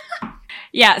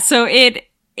 Yeah, so it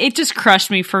just crushed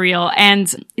me for real,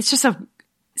 and it's just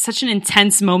such an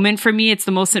intense moment for me. It's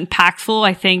the most impactful,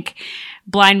 I think.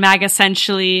 Blind Mag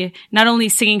essentially not only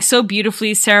singing so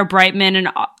beautifully, Sarah Brightman, an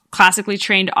classically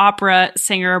trained opera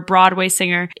singer, Broadway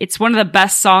singer. It's one of the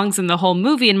best songs in the whole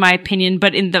movie, in my opinion.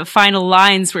 But in the final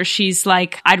lines where she's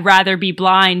like, I'd rather be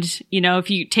blind. You know, if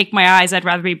you take my eyes, I'd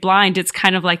rather be blind. It's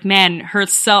kind of like, man, her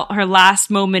last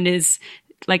moment is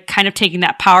like kind of taking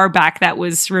that power back that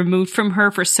was removed from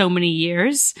her for so many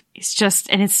years. It's just,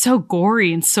 and it's so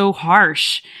gory and so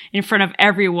harsh in front of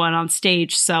everyone on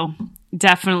stage. So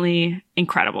definitely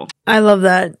incredible. I love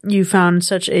that you found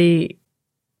such a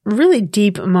really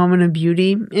deep moment of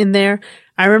beauty in there.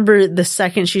 I remember the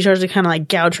second she started to kind of like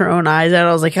gouge her own eyes out,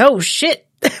 I was like, oh shit,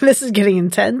 this is getting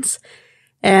intense.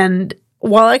 And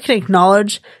while I can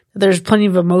acknowledge that there's plenty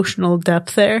of emotional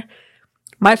depth there,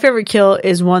 my favorite kill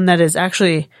is one that is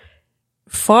actually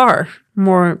far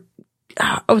more,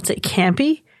 I would say,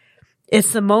 campy.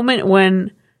 It's the moment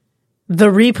when the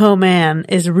repo man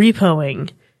is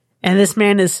repoing, and this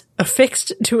man is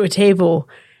affixed to a table,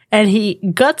 and he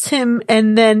guts him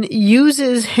and then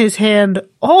uses his hand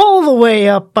all the way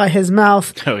up by his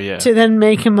mouth to then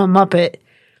make him a Muppet.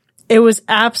 It was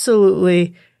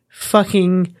absolutely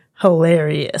fucking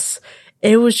hilarious.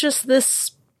 It was just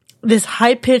this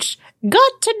high-pitched,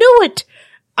 got to do it.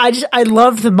 I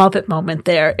loved the Muppet moment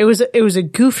there. It was a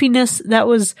goofiness that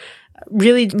was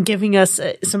really giving us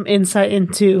some insight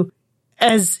into,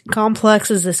 as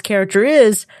complex as this character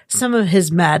is, some of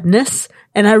his madness.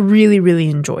 And I really, really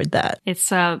enjoyed that. It's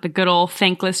the good old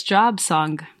Thankless Job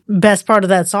song. Best part of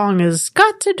that song is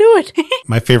got to do it.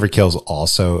 My favorite kill is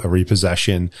also a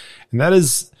repossession. And that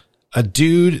is a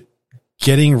dude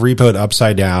getting repoed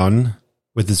upside down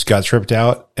with his guts ripped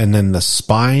out, and then the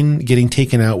spine getting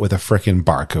taken out with a frickin'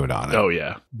 barcode on it. Oh,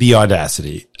 yeah. The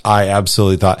audacity. I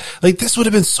absolutely thought, like, this would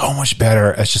have been so much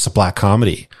better as just a black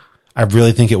comedy. I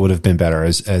really think it would have been better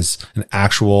as an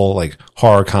actual, like,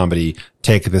 horror comedy,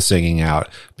 take the singing out,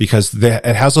 because it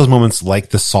has those moments like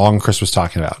the song Chris was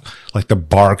talking about, like the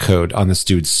barcode on this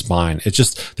dude's spine. It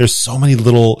just, there's so many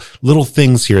little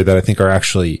things here that I think are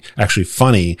actually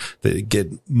funny that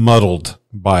get muddled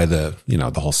by the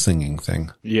whole singing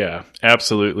thing. Yeah,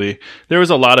 absolutely. There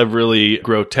was a lot of really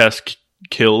grotesque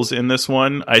kills in this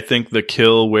one. I think the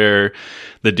kill where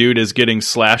the dude is getting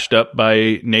slashed up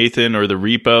by Nathan or the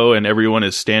repo and everyone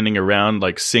is standing around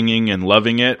like singing and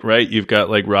loving it, right? You've got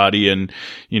like Roddy and,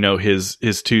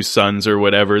 his two sons or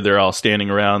whatever. They're all standing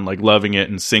around like loving it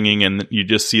and singing. And you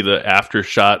just see the after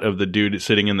shot of the dude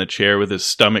sitting in the chair with his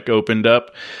stomach opened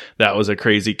up. That was a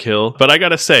crazy kill. But I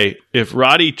gotta say, if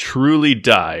Roddy truly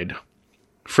died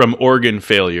from organ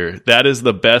failure, that is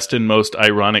the best and most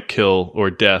ironic kill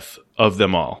or death of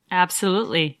them all.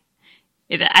 Absolutely.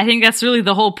 I think that's really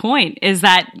the whole point, is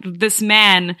that this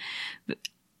man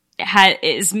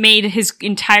is made his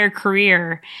entire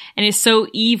career and is so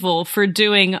evil for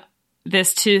doing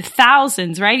this to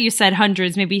thousands, right? You said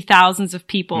hundreds, maybe thousands of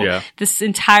people. Yeah. This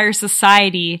entire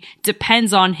society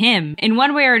depends on him in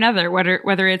one way or another,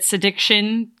 whether it's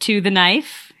addiction to the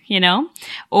knife,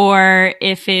 or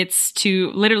if it's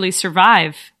to literally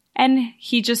survive. And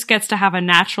he just gets to have a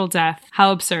natural death.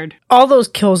 How absurd. All those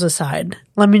kills aside,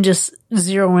 let me just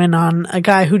zero in on a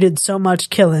guy who did so much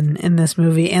killing in this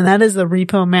movie, and that is the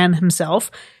Repo Man himself.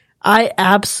 I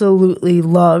absolutely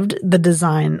loved the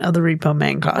design of the Repo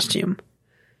Man costume.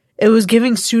 It was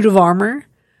giving suit of armor,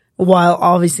 while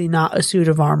obviously not a suit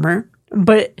of armor.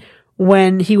 But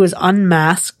when he was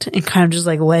unmasked and kind of just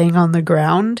like laying on the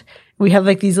ground, we have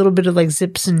like these little bit of like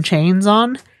zips and chains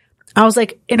on. I was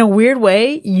like, in a weird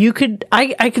way,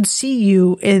 I could see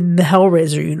you in the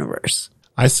Hellraiser universe.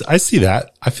 I see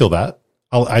that. I feel that.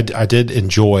 I did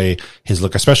enjoy his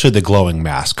look, especially the glowing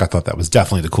mask. I thought that was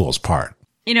definitely the coolest part.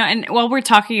 And while we're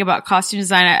talking about costume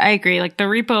design, I agree. Like the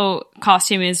Repo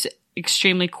costume is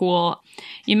extremely cool.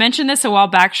 You mentioned this a while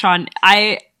back, Sean.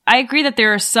 I agree that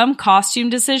there are some costume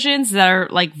decisions that are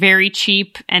like very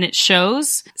cheap and it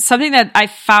shows. Something that I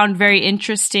found very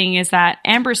interesting is that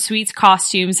Amber Sweet's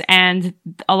costumes and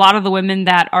a lot of the women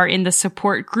that are in the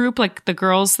support group, like the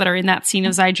girls that are in that scene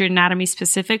of Zydrate Anatomy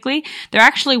specifically, they're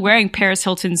actually wearing Paris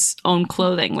Hilton's own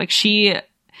clothing. Like she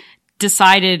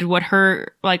decided what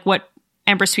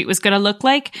Amber Sweet was going to look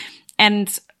like.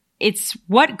 And it's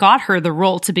what got her the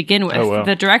role to begin with. Oh, wow.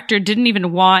 The director didn't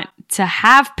even want to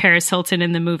have Paris Hilton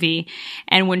in the movie.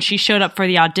 And when she showed up for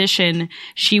the audition,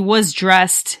 she was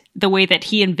dressed the way that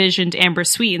he envisioned Amber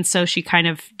Sweet. And so she kind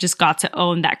of just got to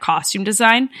own that costume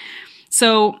design.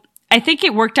 So I think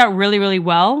it worked out really, really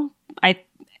well.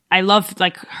 I love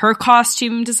like her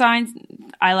costume designs.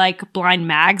 I like Blind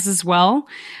Mag's as well,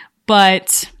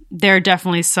 but there are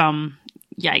definitely some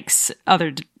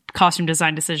other costume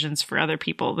design decisions for other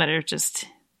people that are just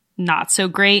not so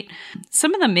great.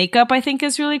 Some of the makeup I think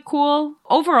is really cool.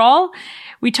 Overall,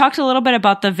 we talked a little bit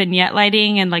about the vignette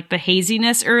lighting and like the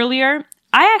haziness earlier.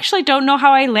 I actually don't know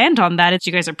how I land on that. Do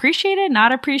you guys appreciate it?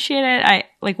 Not appreciate it?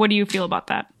 What do you feel about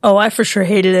that? Oh, I for sure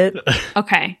hated it.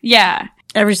 Okay. Yeah.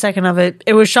 Every second of it.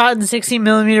 It was shot in 16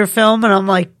 millimeter film, and I'm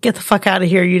like, get the fuck out of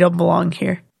here. You don't belong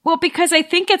here. Well, because I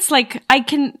think it's like, I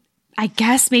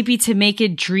guess maybe to make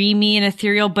it dreamy and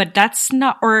ethereal, but that's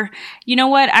not, or you know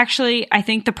what? Actually, I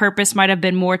think the purpose might have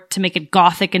been more to make it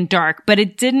gothic and dark, but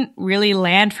it didn't really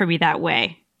land for me that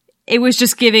way. It was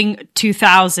just giving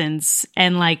 2000s,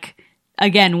 and like,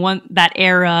 again, that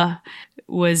era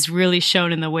was really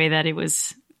shown in the way that it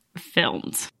was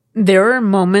filmed. There are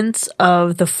moments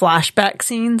of the flashback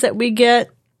scenes that we get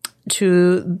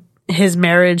to his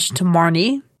marriage to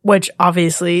Marnie, which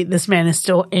obviously this man is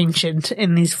still ancient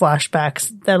in these flashbacks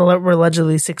that were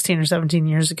allegedly 16 or 17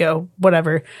 years ago,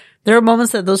 whatever. There are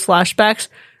moments that those flashbacks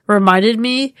reminded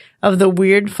me of the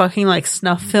weird fucking like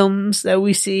snuff films that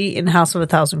we see in House of a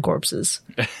Thousand Corpses.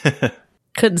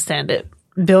 Couldn't stand it.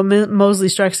 Bill Moseley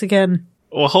strikes again.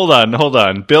 Well, hold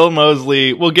on. Bill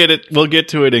Moseley, we'll get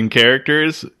to it in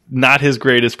characters. Not his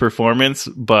greatest performance,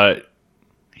 but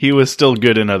he was still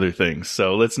good in other things.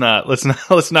 So let's not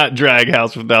drag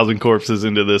House of a Thousand Corpses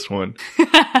into this one.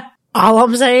 All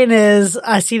I'm saying is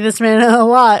I see this man a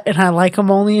lot and I like him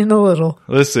only in a little.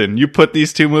 Listen, you put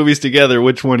these two movies together,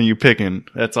 which one are you picking?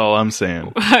 That's all I'm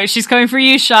saying. She's coming for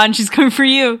you, Sean. She's coming for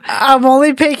you. I'm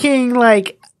only picking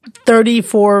like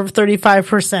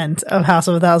 35% of House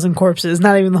of a Thousand Corpses,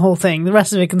 not even the whole thing. The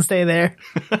rest of it can stay there.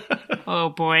 Oh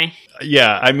boy.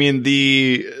 Yeah, I mean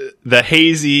the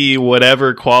hazy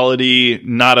whatever quality,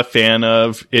 not a fan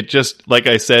of. It just, like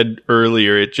I said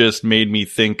earlier, it just made me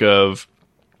think of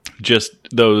just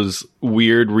those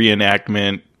weird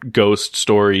reenactment ghost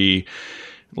story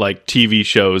like TV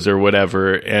shows or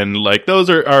whatever, and like those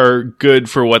are good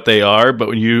for what they are, but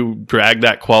when you drag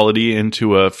that quality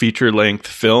into a feature length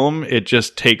film, it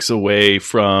just takes away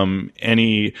from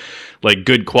any like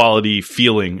good quality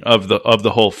feeling of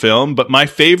the whole film. But my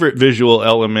favorite visual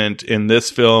element in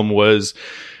this film was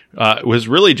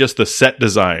really just the set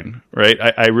design, right?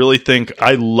 I really think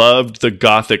I loved the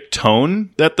gothic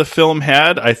tone that the film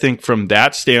had. I think from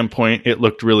that standpoint, it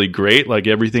looked really great. Like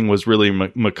everything was really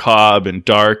macabre and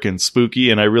dark and spooky.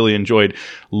 And I really enjoyed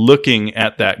looking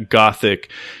at that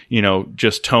gothic,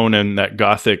 just tone and that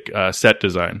gothic set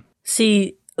design.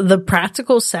 See, the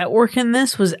practical set work in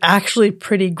this was actually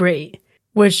pretty great,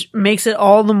 which makes it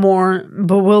all the more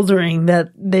bewildering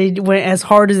that they went as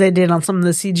hard as they did on some of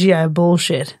the CGI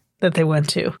bullshit that they went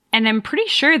to. And I'm pretty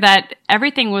sure that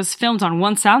everything was filmed on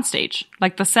one soundstage.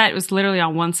 Like the set was literally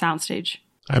on one soundstage.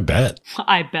 I bet.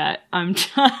 I'm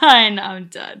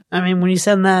done. I mean, when you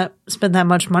spend that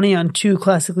much money on two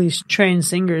classically trained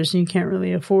singers, you can't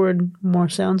really afford more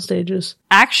sound stages.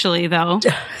 Actually, though.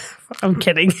 I'm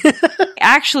kidding.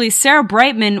 Actually, Sarah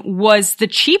Brightman was the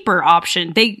cheaper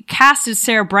option. They casted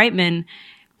Sarah Brightman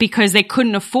because they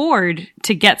couldn't afford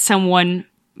to get someone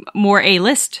more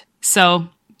A-list. So,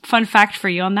 fun fact for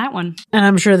you on that one. And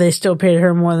I'm sure they still paid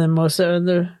her more than most of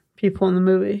the people in the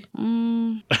movie.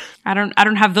 I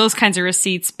don't have those kinds of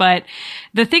receipts, but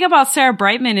the thing about Sarah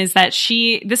Brightman is that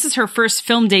this is her first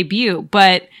film debut,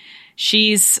 but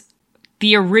she's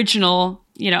the original,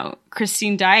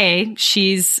 Christine Daae.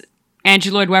 She's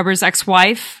Andrew Lloyd Webber's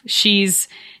ex-wife. She's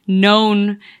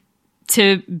known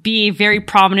to be very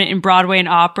prominent in Broadway and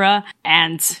opera,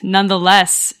 and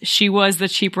nonetheless, she was the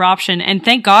cheaper option. And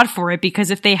thank God for it,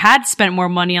 because if they had spent more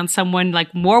money on someone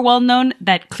like more well-known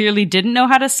that clearly didn't know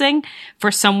how to sing, for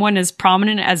someone as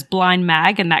prominent as Blind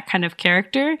Mag and that kind of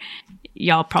character,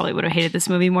 y'all probably would have hated this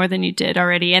movie more than you did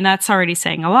already. And that's already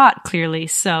saying a lot, clearly.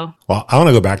 So, well, I want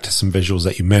to go back to some visuals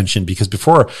that you mentioned, because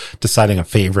before deciding a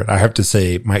favorite, I have to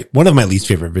say one of my least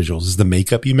favorite visuals is the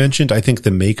makeup you mentioned. I think the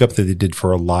makeup that they did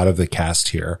for a lot of the cast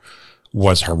here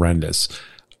was horrendous.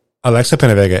 Alexa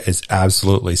Penavega is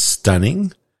absolutely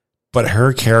stunning, but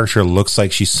her character looks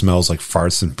like she smells like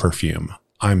farts and perfume.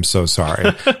 I'm so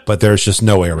sorry, but there's just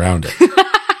no way around it.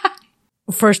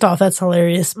 First off, that's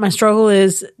hilarious. My struggle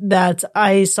is that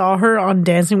I saw her on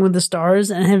Dancing with the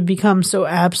Stars and have become so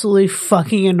absolutely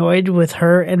fucking annoyed with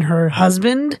her and her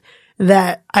husband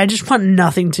that I just want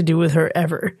nothing to do with her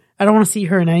ever. I don't want to see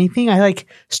her in anything. I like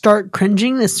start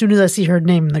cringing as soon as I see her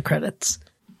name in the credits.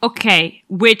 Okay,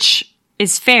 which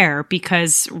is fair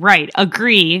because, right,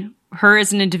 agree, her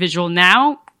as an individual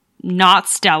now, not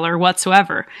stellar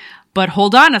whatsoever. But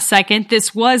hold on a second,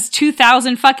 this was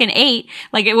 2008.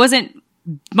 Like, it wasn't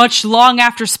much long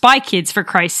after Spy Kids, for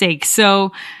Christ's sake.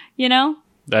 So, you know.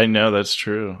 I know that's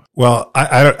true. Well,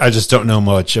 I just don't know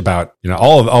much about,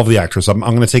 all of the actors. I'm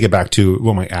going to take it back to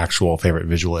what my actual favorite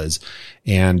visual is.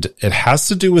 And it has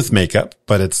to do with makeup,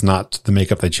 but it's not the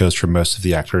makeup they chose for most of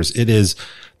the actors. It is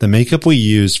the makeup we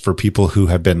use for people who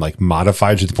have been like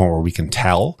modified to the point where we can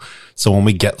tell. So when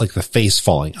we get like the face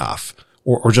falling off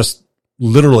or just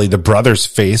literally the brother's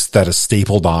face that is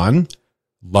stapled on,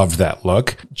 loved that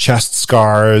look. Chest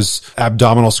scars,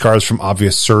 abdominal scars from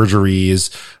obvious surgeries,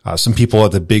 some people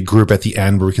at the big group at the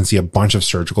end where we can see a bunch of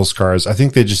surgical scars. I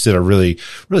think they just did a really,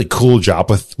 really cool job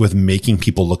with making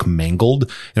people look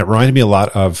mangled. And it reminded me a lot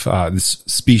of this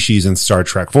species in Star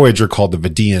Trek Voyager called the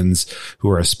Vidians,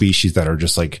 who are a species that are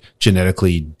just like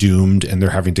genetically doomed and they're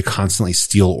having to constantly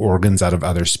steal organs out of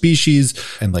other species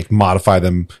and like modify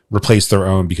them, replace their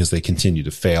own because they continue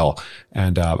to fail.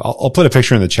 And I'll put a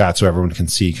picture in the chat so everyone can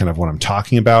see kind of what I'm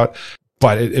talking about.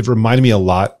 But it reminded me a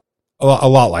lot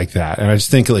like that. And I just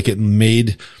think like it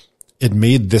made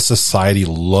this society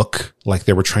look like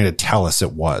they were trying to tell us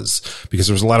it was, because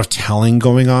there was a lot of telling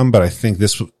going on. But I think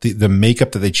the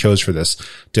makeup that they chose for this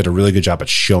did a really good job at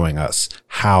showing us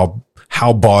how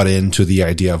bought into the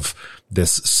idea of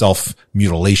this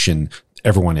self-mutilation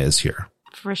everyone is here.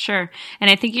 For sure. And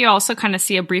I think you also kind of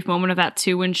see a brief moment of that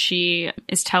too when she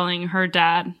is telling her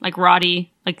dad, like,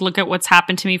 Roddy, like, look at what's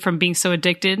happened to me from being so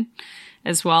addicted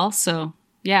as well. So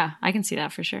yeah, I can see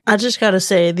that for sure. I just gotta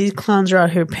say, these clowns are out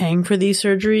here paying for these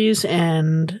surgeries,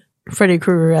 and Freddy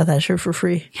Krueger got that shit for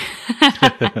free.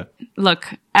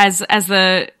 Look, as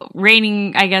the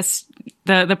reigning, I guess,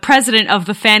 the president of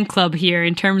the fan club here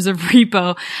in terms of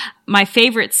Repo, my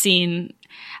favorite scene,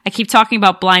 I keep talking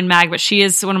about Blind Mag, but she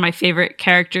is one of my favorite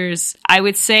characters, I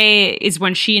would say, is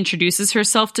when she introduces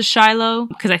herself to Shiloh,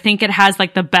 because I think it has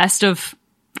like the best of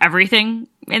everything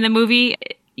in the movie.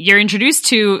 You're introduced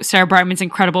to Sarah Brightman's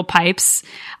incredible pipes.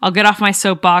 I'll get off my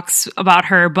soapbox about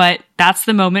her, but that's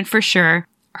the moment for sure.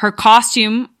 Her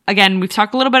costume, again, we've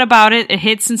talked a little bit about it. It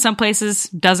hits in some places,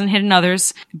 doesn't hit in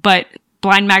others, but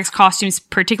Blind Mag's costumes,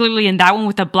 particularly in that one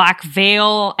with the black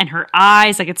veil and her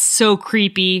eyes, like, it's so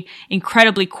creepy,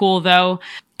 incredibly cool though.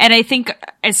 And I think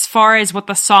as far as what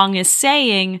the song is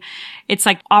saying, it's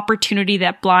like opportunity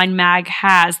that Blind Mag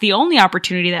has, the only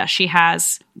opportunity that she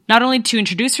has, not only to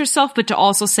introduce herself, but to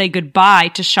also say goodbye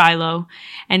to Shiloh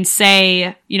and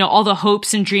say, all the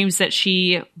hopes and dreams that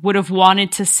she would have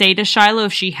wanted to say to Shiloh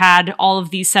if she had all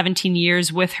of these 17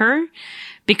 years with her.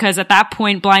 Because at that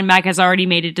point, Blind Mag has already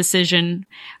made a decision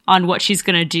on what she's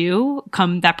going to do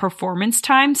come that performance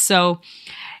time. So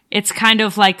it's kind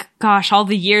of like, gosh, all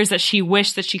the years that she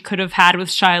wished that she could have had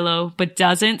with Shiloh, but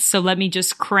doesn't. So let me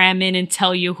just cram in and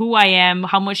tell you who I am,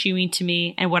 how much you mean to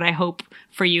me, and what I hope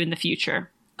for you in the future.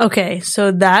 Okay,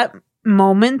 so that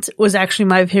moment was actually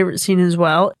my favorite scene as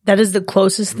well. That is the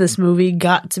closest this movie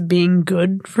got to being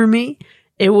good for me.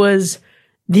 It was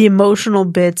the emotional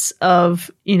bits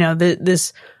of,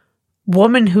 this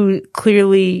woman who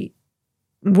clearly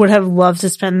would have loved to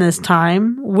spend this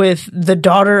time with the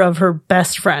daughter of her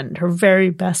best friend, her very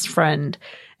best friend.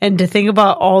 And to think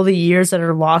about all the years that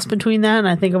are lost between that. And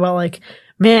I think about like,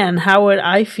 man, how would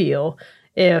I feel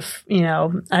if,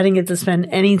 I didn't get to spend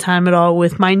any time at all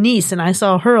with my niece and I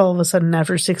saw her all of a sudden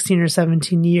after 16 or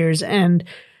 17 years and,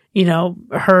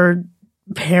 her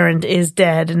parent is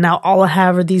dead and now all I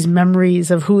have are these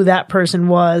memories of who that person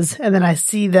was, and then I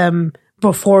see them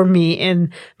before me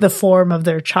in the form of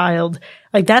their child.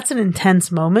 Like, that's an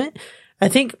intense moment. I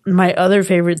think my other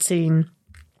favorite scene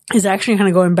is actually kind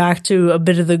of going back to a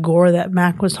bit of the gore that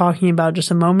Mac was talking about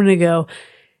just a moment ago.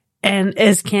 And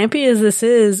as campy as this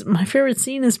is, my favorite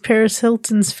scene is Paris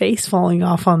Hilton's face falling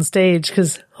off on stage,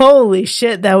 because holy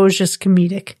shit, that was just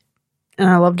comedic. And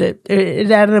I loved it.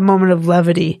 It added a moment of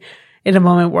levity in a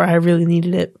moment where I really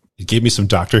needed it. It gave me some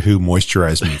Doctor Who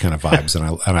moisturized me kind of vibes,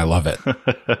 and I love it.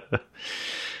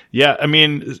 Yeah, I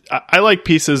mean, I like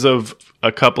pieces of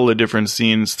a couple of different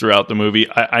scenes throughout the movie.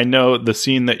 I know the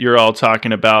scene that you're all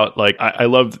talking about, like, I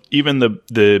love even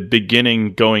the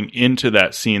beginning going into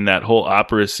that scene, that whole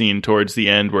opera scene towards the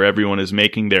end where everyone is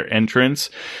making their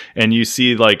entrance, and you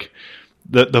see, like,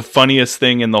 the funniest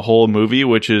thing in the whole movie,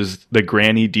 which is the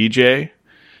granny DJ.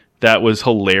 That was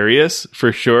hilarious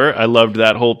for sure. I loved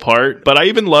that whole part. But I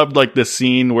even loved like the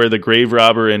scene where the grave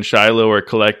robber and Shiloh are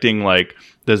collecting like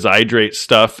the Zydrate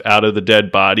stuff out of the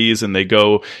dead bodies, and they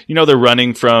go, they're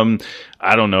running from,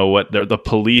 I don't know what, the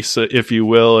police, if you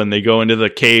will, and they go into the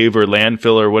cave or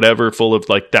landfill or whatever full of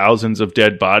like thousands of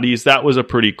dead bodies. That was a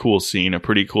pretty cool scene, a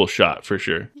pretty cool shot for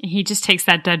sure. He just takes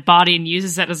that dead body and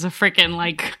uses it as a freaking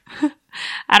like,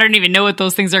 I don't even know what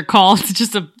those things are called. It's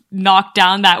just to knock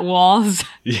down that wall.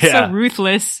 Yeah. So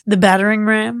ruthless. The battering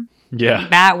ram? Yeah.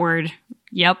 That word.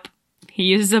 Yep. He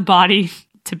uses a body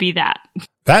to be that.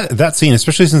 That scene,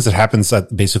 especially since it happens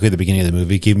at basically the beginning of the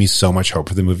movie, gave me so much hope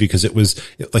for the movie because it was,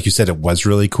 like you said, it was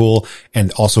really cool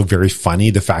and also very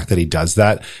funny. The fact that he does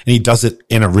that, and he does it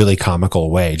in a really comical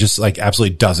way, just like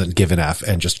absolutely doesn't give an F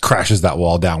and just crashes that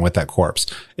wall down with that corpse.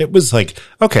 It was like,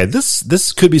 okay,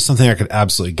 this could be something I could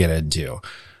absolutely get into.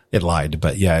 It lied,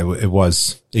 but yeah,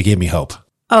 it gave me hope.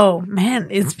 Oh man,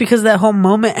 it's because that whole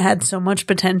moment had so much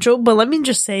potential. But let me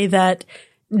just say that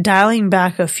dialing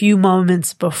back a few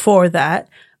moments before that,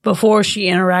 before she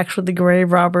interacts with the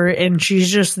grave robber and she's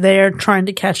just there trying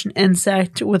to catch an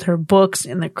insect with her books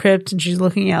in the crypt and she's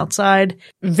looking outside.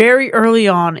 Very early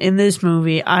on in this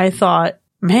movie, I thought,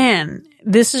 man,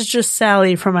 this is just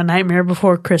Sally from A Nightmare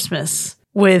Before Christmas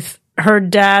with her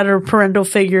dad or parental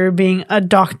figure being a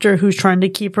doctor who's trying to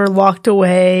keep her locked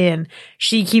away and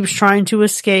she keeps trying to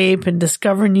escape and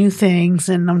discover new things.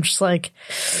 And I'm just like,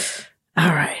 all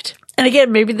right. And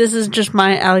again, maybe this is just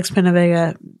my Alex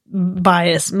Penavega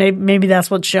bias. Maybe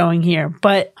that's what's showing here.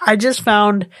 But I just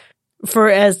found, for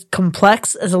as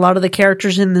complex as a lot of the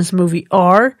characters in this movie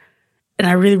are, and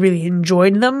I really, really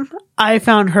enjoyed them, I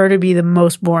found her to be the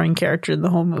most boring character in the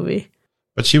whole movie.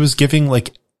 But she was giving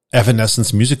like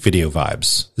Evanescence music video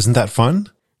vibes. Isn't that fun?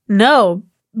 No,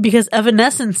 because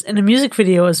Evanescence in a music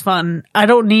video is fun. I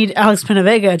don't need Alex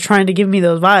Penavega trying to give me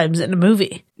those vibes in a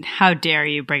movie. How dare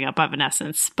you bring up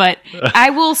Evanescence? But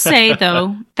I will say,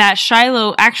 though, that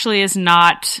Shiloh actually is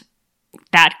not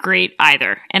that great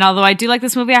either. And although I do like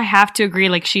this movie, I have to agree,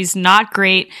 like, she's not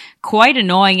great. Quite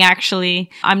annoying,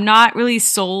 actually. I'm not really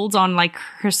sold on, like,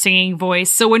 her singing voice.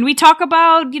 So when we talk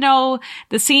about,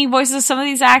 the singing voices of some of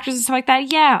these actors and stuff like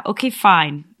that, yeah, okay,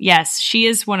 fine. Yes, she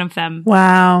is one of them.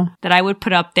 Wow. That I would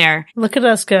put up there. Look at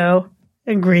us go,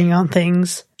 agreeing on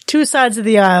things. Two sides of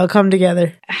the aisle come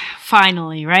together.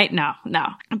 Finally, right? No.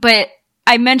 But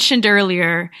I mentioned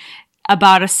earlier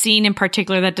about a scene in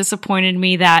particular that disappointed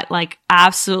me, that like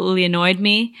absolutely annoyed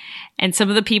me. And some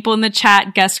of the people in the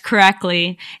chat guessed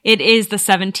correctly. It is the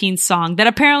 17th song that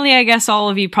apparently I guess all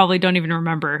of you probably don't even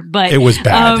remember, but it was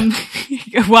bad.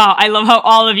 Wow. I love how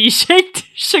all of you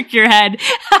shook your head.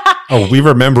 Oh, we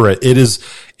remember it. It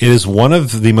is one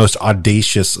of the most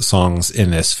audacious songs in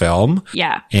this film.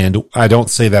 Yeah. And I don't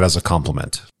say that as a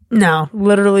compliment. No,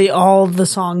 literally all the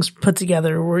songs put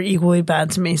together were equally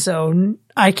bad to me. So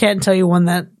I can't tell you one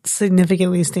that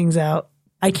significantly sticks out.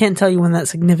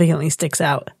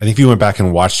 I think if you went back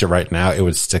and watched it right now, it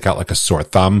would stick out like a sore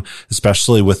thumb,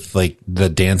 especially with like the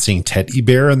dancing teddy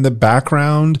bear in the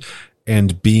background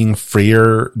and being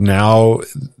freer now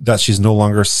that she's no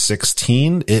longer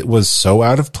 16. It was so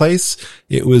out of place.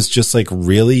 It was just like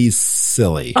really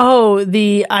silly. Oh,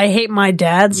 the I Hate My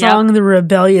Dad song, yep. The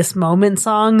Rebellious Moment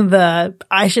song, the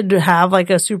I Should Have Like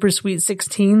a Super Sweet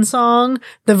 16 song,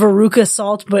 the Veruca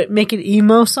Salt but Make It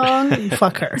Emo song.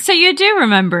 Fuck her. So you do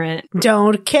remember it.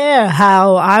 Don't care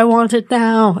how I want it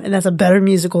now. And that's a better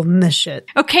musical than this shit.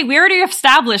 Okay, we already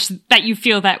established that you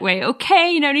feel that way.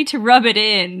 Okay, you don't need to rub it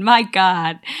in. My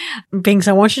God. Binks,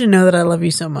 I want you to know that I love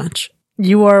you so much.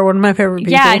 You are one of my favorite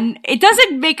people. Yeah, and it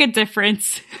doesn't make a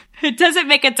difference. It doesn't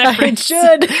make a difference.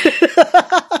 It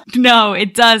should. No,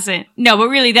 it doesn't. No, but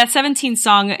really, that 17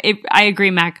 song, I agree,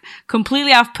 Mac,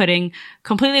 completely off-putting,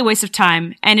 completely a waste of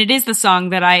time. And it is the song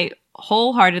that I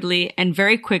wholeheartedly and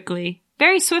very quickly,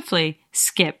 very swiftly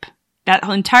skip. That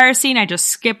entire scene, I just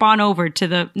skip on over to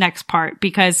the next part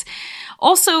because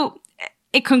also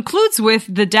it concludes with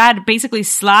the dad basically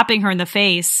slapping her in the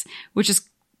face, which is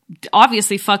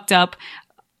obviously fucked up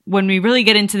when we really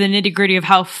get into the nitty-gritty of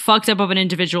how fucked up of an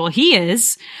individual he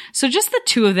is. So just the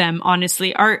two of them,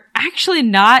 honestly, are actually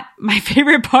not my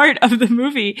favorite part of the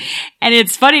movie. And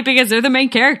it's funny because they're the main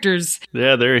characters.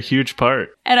 Yeah, they're a huge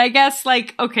part. And I guess,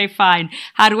 like, okay, fine.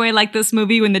 How do I like this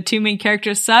movie when the two main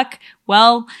characters suck?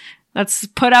 Well, let's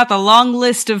put out the long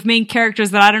list of main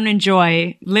characters that I don't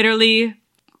enjoy. Literally,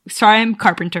 sorry, I'm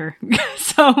Carpenter.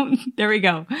 So there we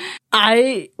go.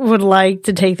 I would like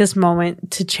to take this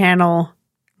moment to channel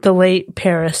the late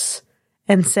Paris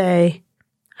and say,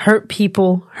 hurt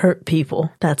people,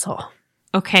 that's all.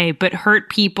 Okay, but hurt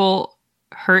people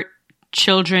hurt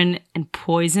children and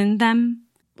poisoned them.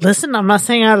 Listen, I'm not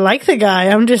saying I like the guy.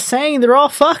 I'm just saying they're all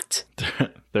fucked.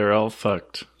 They're all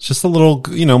fucked. It's just a little,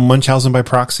 Munchausen by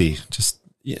proxy. Just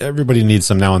everybody needs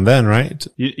some now and then, right?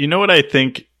 You know what I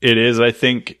think it is? I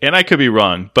think, and I could be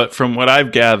wrong, but from what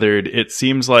I've gathered, it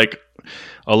seems like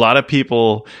a lot of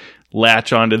people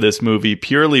latch onto this movie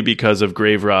purely because of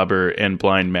Grave Robber and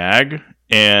Blind Mag.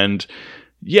 And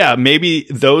yeah, maybe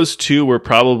those two were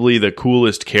probably the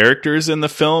coolest characters in the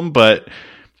film, but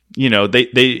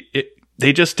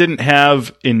they just didn't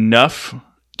have enough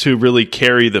to really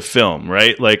carry the film,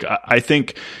 right? Like, I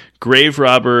think Grave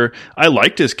Robber, I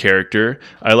liked his character.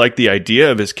 I liked the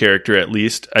idea of his character, at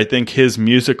least. I think his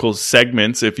musical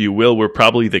segments, if you will, were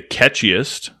probably the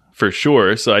catchiest for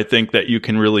sure. So I think that you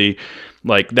can really,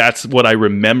 that's what I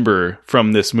remember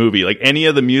from this movie. Like, any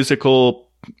of the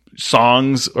musical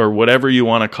songs or whatever you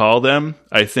want to call them,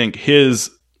 I think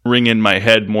his ring in my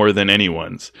head more than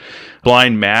anyone's.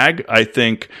 Blind Mag, I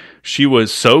think she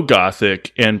was so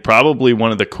gothic and probably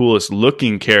one of the coolest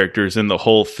looking characters in the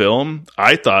whole film.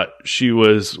 I thought she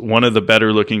was one of the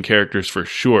better looking characters for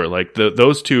sure. Like,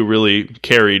 those two really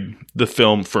carried the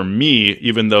film for me,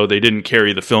 even though they didn't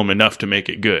carry the film enough to make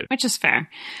it good. Which is fair.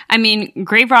 I mean,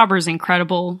 Grave Robber is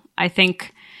incredible. I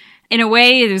think in a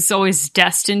way it is always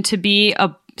destined to be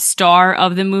a star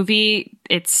of the movie.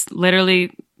 It's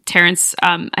literally Terrence,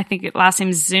 I think last name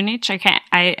is Zunich.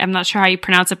 I'm not sure how you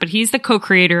pronounce it, but he's the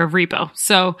co-creator of Repo.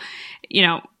 So,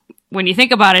 when you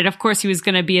think about it, of course he was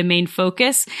going to be a main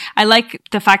focus. I like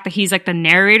the fact that he's like the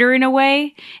narrator in a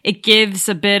way. It gives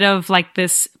a bit of like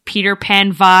this Peter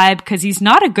Pan vibe because he's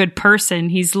not a good person.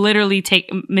 He's literally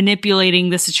manipulating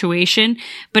the situation.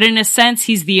 But in a sense,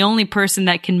 he's the only person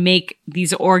that can make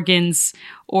these organs,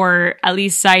 or at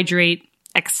least Zydrate,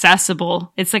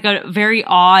 accessible. It's like a very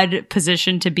odd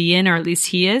position to be in, or at least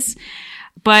he is.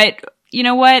 But you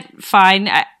know what? Fine.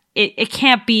 A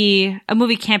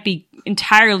movie can't be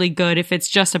entirely good if it's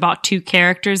just about two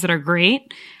characters that are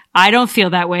great. I don't feel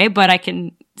that way, but I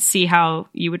can see how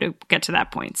you would get to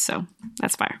that point. So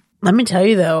that's fine. Let me tell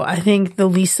you though, I think the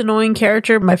least annoying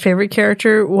character, my favorite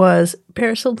character, was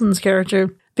Paris Hilton's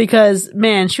character. Because,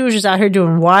 man, she was just out here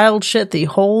doing wild shit the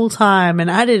whole time, and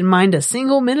I didn't mind a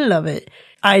single minute of it.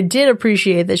 I did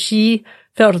appreciate that she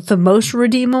felt the most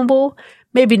redeemable.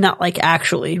 Maybe not like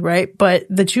actually, right? But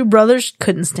the two brothers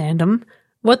couldn't stand him.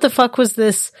 What the fuck was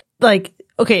this? Like,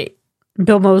 okay,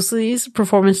 Bill Moseley's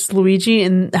performance as Luigi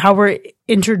and how we're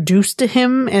introduced to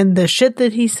him and the shit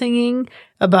that he's singing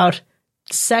about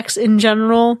sex in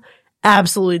general,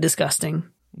 absolutely disgusting.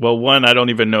 Well, one, I don't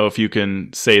even know if you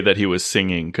can say that he was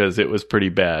singing because it was pretty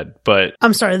bad. But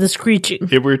I'm sorry, the screeching.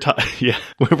 If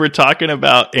we're talking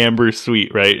about Amber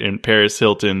Sweet, right, and Paris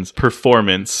Hilton's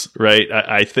performance, right?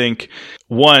 I think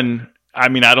one, I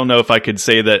mean, I don't know if I could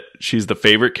say that she's the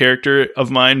favorite character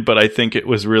of mine, but I think it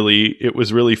was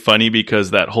really funny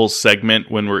because that whole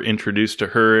segment when we're introduced to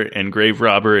her and Grave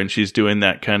Robber and she's doing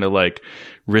that kind of like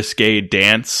risque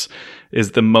dance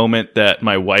is the moment that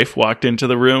my wife walked into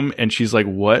the room and she's like,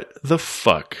 "What the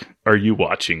fuck are you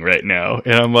watching right now?"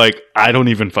 And I'm like, I don't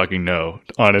even fucking know.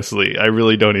 Honestly, I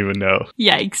really don't even know.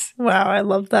 Yikes. Wow, I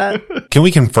love that. Can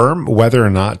we confirm whether or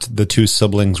not the two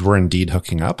siblings were indeed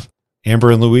hooking up?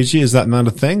 Amber and Luigi, is that not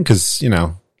a thing? Because,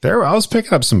 I was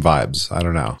picking up some vibes. I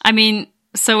don't know. I mean,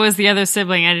 so was the other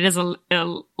sibling, and it is a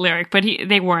lyric, but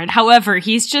they weren't. However,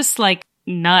 he's just like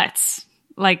nuts.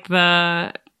 Like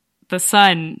the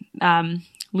son,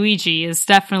 Luigi, is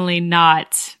definitely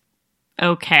not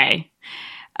okay.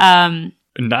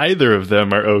 Neither of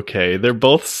them are okay. They're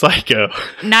both psycho.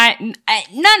 None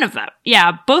of them.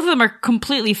 Yeah, both of them are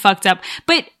completely fucked up.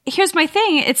 But here's my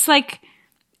thing. It's like,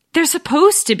 they're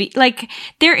supposed to be, like,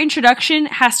 their introduction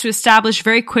has to establish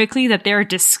very quickly that they're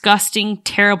disgusting,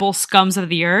 terrible scums of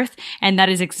the earth. And that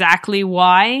is exactly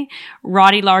why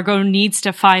Roddy Largo needs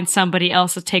to find somebody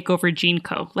else to take over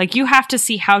GeneCo. Like, you have to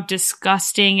see how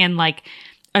disgusting and, like,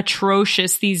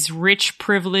 atrocious these rich,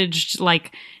 privileged,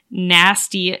 like,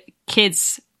 nasty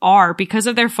kids are because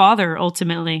of their father,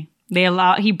 ultimately.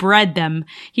 He bred them.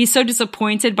 He's so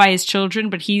disappointed by his children,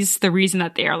 but he's the reason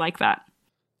that they are like that.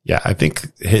 Yeah, I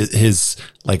think his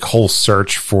like whole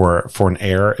search for an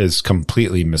heir is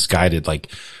completely misguided.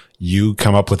 Like, you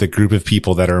come up with a group of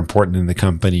people that are important in the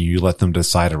company, you let them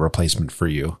decide a replacement for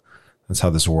you. That's how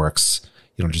this works.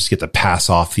 You don't just get to pass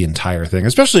off the entire thing,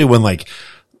 especially when like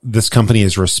this company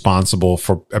is responsible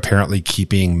for apparently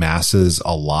keeping masses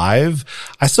alive.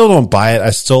 I still don't buy it. I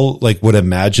still like would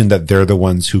imagine that they're the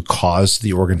ones who caused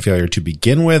the organ failure to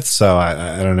begin with. So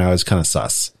I don't know. It's kind of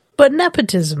sus. But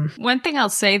nepotism. One thing I'll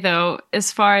say, though,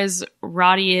 as far as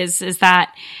Roddy is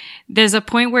that There's a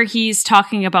point where he's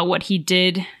talking about what he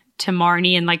did to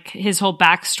Marnie and like his whole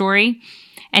backstory.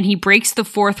 And he breaks the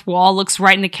fourth wall, looks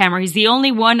right in the camera. He's the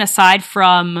only one aside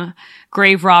from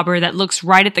Grave Robber that looks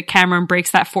right at the camera and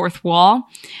breaks that fourth wall.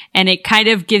 And it kind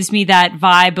of gives me that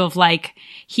vibe of like,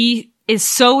 he is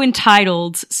so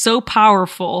entitled, so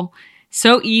powerful,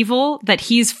 so evil that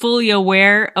he's fully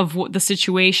aware of what the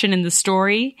situation in the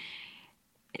story.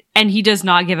 And he does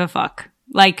not give a fuck.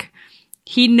 Like,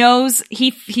 he knows,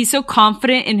 he's so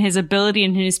confident in his ability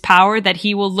and in his power that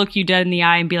he will look you dead in the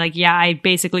eye and be like, yeah, I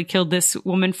basically killed this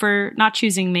woman for not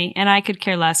choosing me, and I could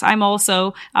care less. I'm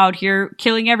also out here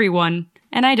killing everyone,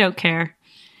 and I don't care.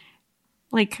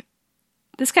 Like,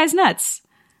 this guy's nuts.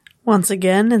 Once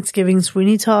again, it's giving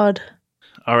Sweeney Todd.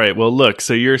 All right, well, look,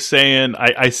 so you're saying,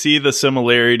 I see the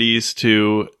similarities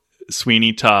to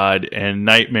Sweeney Todd and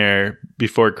Nightmare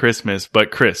Before Christmas,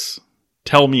 but Chris,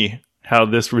 tell me how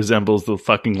this resembles the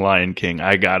fucking Lion King.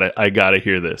 I gotta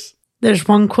hear this. There's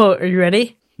one quote. Are you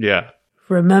ready? Yeah.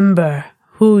 Remember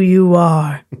who you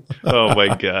are. Oh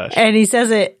my gosh. And he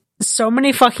says it so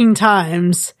many fucking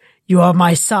times. You are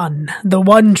my son, the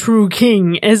one true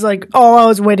king, is like all I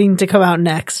was waiting to come out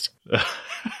next.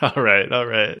 All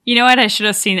right. You know what? I should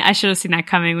have seen that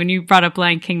coming. When you brought up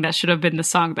Lion King, that should have been the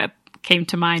song that came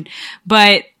to mind.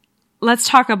 But let's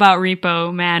talk about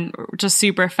Repo, man, just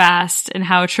super fast, and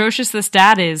how atrocious this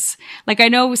dad is. Like, I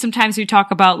know sometimes we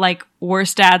talk about, like,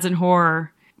 worst dads in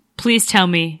horror. Please tell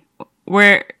me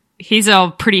where he's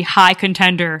a pretty high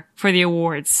contender for the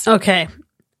awards. Okay.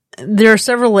 There are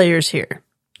several layers here.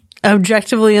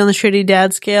 Objectively, on the shitty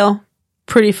dad scale,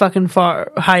 pretty fucking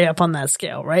far high up on that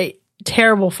scale, right?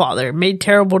 Terrible father, made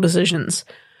terrible decisions.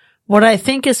 What I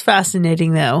think is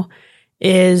fascinating, though,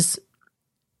 is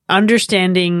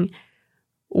understanding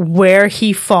where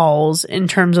he falls in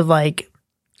terms of like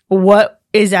what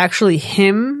is actually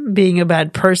him being a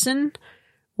bad person,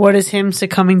 what is him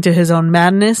succumbing to his own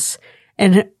madness,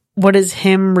 and what is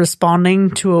him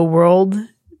responding to a world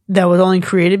that was only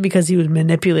created because he was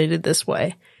manipulated this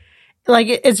way. Like,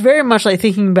 it's very much like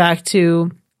thinking back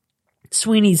to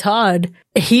Sweeney Todd.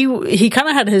 He kind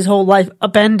of had his whole life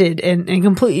upended and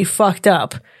completely fucked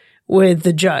up with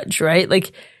the judge, right?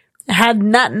 Like, had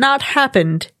not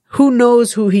happened, who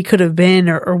knows who he could have been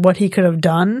or what he could have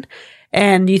done.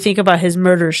 And you think about his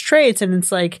murderous traits, and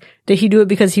it's like, did he do it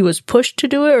because he was pushed to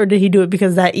do it, or did he do it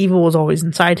because that evil was always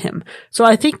inside him? So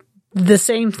I think the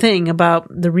same thing about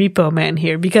the Repo Man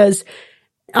here, because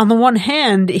on the one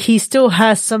hand, he still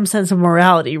has some sense of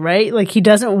morality, right? Like, he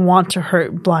doesn't want to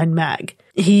hurt Blind Mag.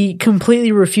 He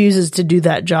completely refuses to do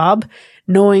that job,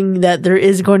 knowing that there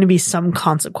is going to be some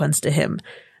consequence to him.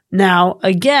 Now,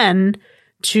 again,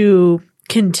 to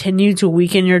continue to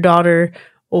weaken your daughter,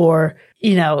 or,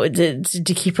 you know,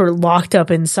 to keep her locked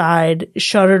up inside,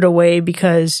 shuttered away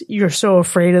because you're so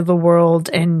afraid of the world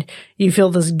and you feel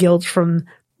this guilt from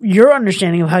your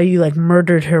understanding of how you like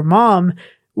murdered her mom.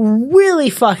 Really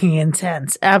fucking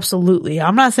intense. Absolutely.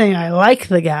 I'm not saying I like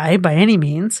the guy by any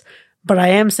means, but I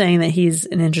am saying that he's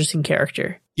an interesting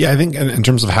character. Yeah, I think in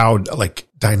terms of how like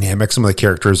dynamic some of the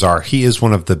characters are, he is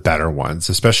one of the better ones,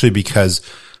 especially because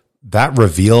that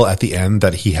reveal at the end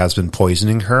that he has been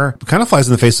poisoning her kind of flies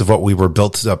in the face of what we were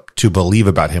built up to believe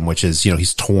about him, which is, you know,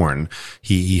 he's torn.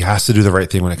 He has to do the right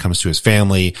thing when it comes to his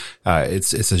family.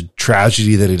 It's a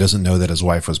tragedy that he doesn't know that his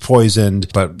wife was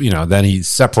poisoned, but, you know, then he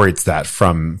separates that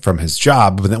from his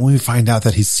job. But then when we find out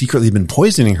that he's secretly been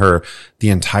poisoning her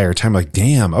the entire time, like,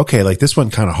 damn, okay, like this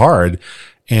went kind of hard.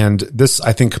 And this,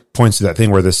 I think, points to that thing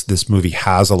where this movie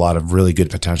has a lot of really good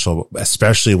potential,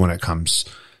 especially when it comes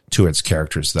to its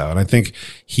characters, though. And I think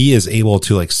he is able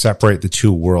to like separate the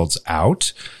two worlds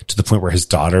out to the point where his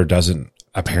daughter doesn't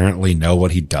apparently know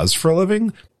what he does for a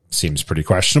living. Seems pretty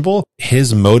questionable.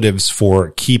 His motives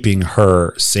for keeping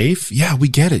her safe. Yeah, we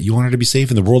get it. You want her to be safe,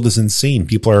 and the world is insane.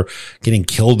 People are getting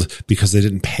killed because they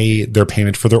didn't pay their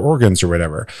payment for their organs or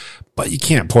whatever. But you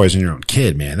can't poison your own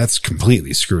kid, man. That's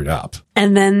completely screwed up.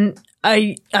 And then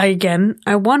I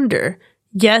wonder,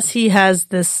 yes, he has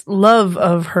this love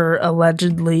of her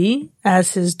allegedly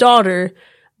as his daughter,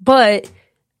 but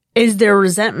is there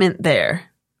resentment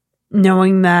there?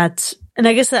 Knowing that, and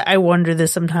I guess that I wonder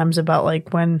this sometimes about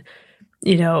like when,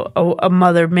 you know, a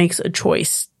mother makes a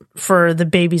choice for the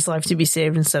baby's life to be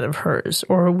saved instead of hers,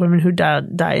 or women who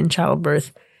die in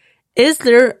childbirth. Is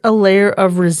there a layer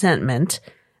of resentment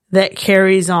that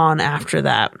carries on after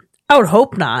that? I would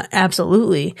hope not,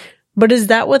 absolutely. But is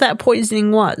that what that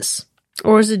poisoning was?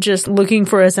 Or is it just looking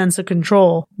for a sense of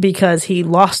control because he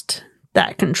lost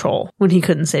that control when he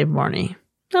couldn't save Marnie? I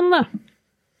don't know.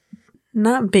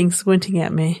 Not being squinting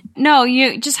at me. No,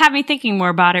 you just have me thinking more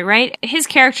about it, right? His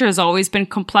character has always been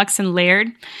complex and layered,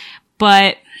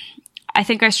 but I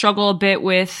think I struggle a bit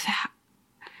with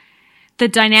the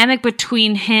dynamic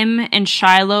between him and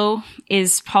Shiloh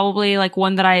is probably like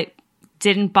one that I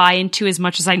didn't buy into as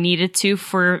much as I needed to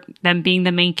for them being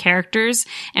the main characters.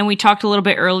 And we talked a little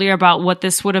bit earlier about what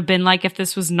this would have been like if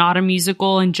this was not a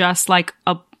musical and just like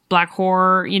a black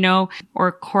horror, you know,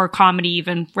 or horror comedy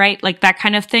even, right? Like that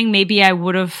kind of thing. Maybe I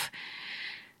would have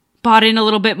bought in a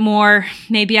little bit more.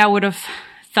 Maybe I would have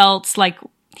felt like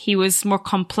he was more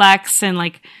complex and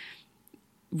like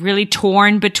really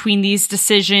torn between these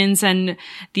decisions and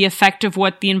the effect of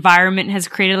what the environment has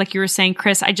created. Like you were saying,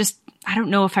 Chris, I don't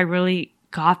know if I really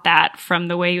got that from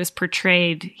the way he was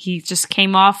portrayed. He just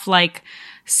came off like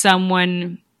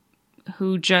someone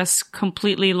who just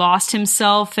completely lost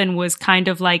himself and was kind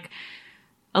of like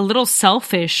a little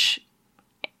selfish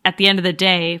at the end of the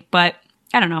day. But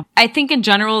I don't know. I think in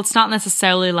general, it's not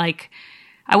necessarily like,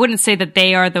 I wouldn't say that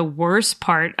they are the worst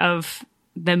part of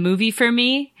the movie for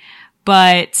me.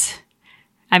 But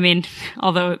I mean,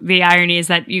 although the irony is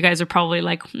that you guys are probably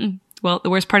like, well, the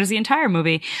worst part is the entire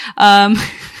movie.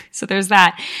 So there's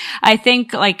that. I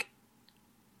think like,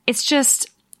 it's just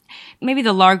maybe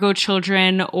the Largo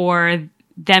children or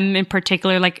them in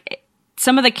particular, like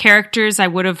some of the characters I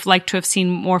would have liked to have seen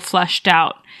more fleshed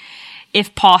out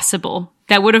if possible.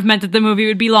 That would have meant that the movie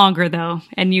would be longer though.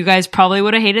 And you guys probably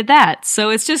would have hated that. So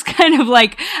it's just kind of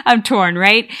like, I'm torn,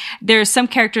 right? There's some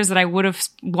characters that I would have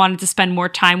wanted to spend more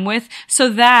time with. So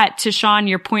that, to Sean,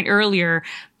 your point earlier,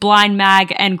 Blind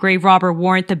Mag and Grave Robber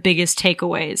weren't the biggest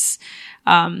takeaways.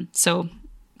 So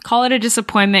call it a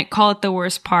disappointment, call it the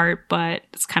worst part, but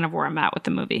it's kind of where I'm at with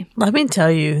the movie. Let me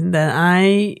tell you that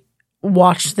I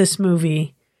watched this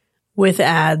movie with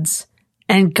ads,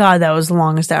 and God, that was the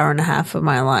longest hour and a half of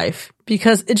my life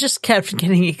because it just kept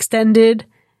getting extended,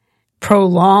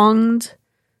 prolonged.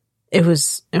 It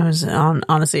was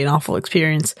honestly an awful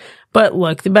experience. But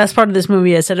look, the best part of this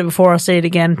movie, I said it before, I'll say it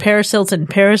again, Paris Hilton.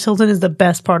 Paris Hilton is the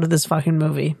best part of this fucking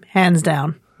movie, hands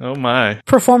down. Oh my.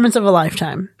 Performance of a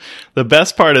lifetime. The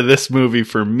best part of this movie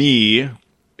for me,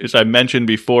 as I mentioned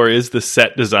before, is the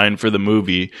set design for the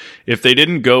movie. If they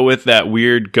didn't go with that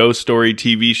weird ghost story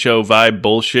TV show vibe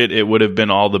bullshit, it would have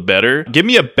been all the better. Give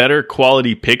me a better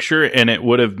quality picture and it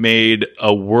would have made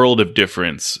a world of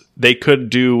difference. They could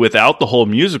do without the whole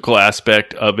musical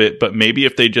aspect of it, but maybe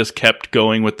if they just kept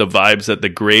going with the vibes that the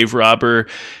Grave Robber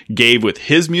gave with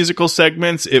his musical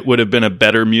segments, it would have been a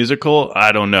better musical.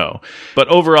 I don't know. But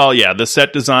overall, yeah, the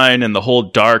set design and the whole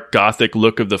dark gothic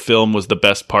look of the film was the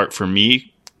best part for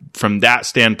me. From that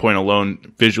standpoint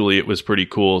alone, visually, it was pretty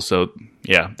cool. So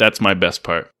yeah, that's my best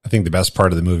part. I think the best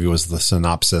part of the movie was the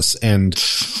synopsis. And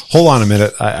hold on a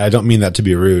minute. I don't mean that to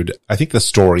be rude. I think the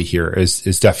story here is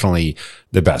definitely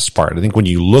the best part. I think when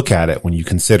you look at it, when you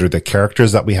consider the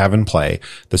characters that we have in play,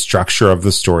 the structure of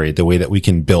the story, the way that we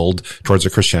can build towards a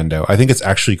crescendo, I think it's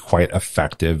actually quite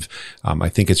effective. I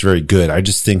think it's very good. I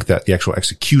just think that the actual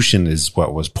execution is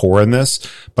what was poor in this.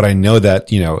 But I know that,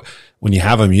 when you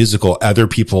have a musical, other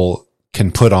people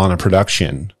can put on a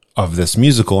production of this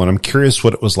musical. And I'm curious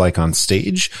what it was like on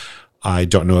stage. I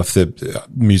don't know if the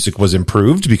music was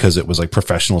improved because it was like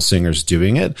professional singers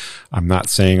doing it. I'm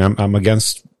not saying I'm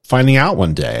against finding out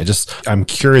one day. I'm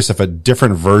curious if a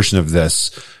different version of this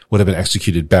would have been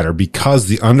executed better because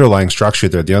the underlying structure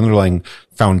there, the underlying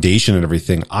foundation and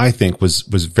everything, I think was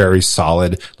very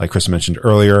solid. Like Chris mentioned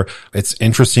earlier, it's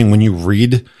interesting when you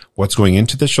read what's going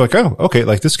into this. You're like, oh, okay,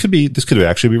 like this could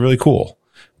actually be really cool.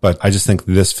 But I just think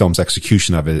this film's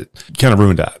execution of it kind of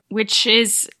ruined that. Which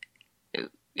is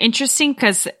interesting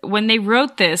because when they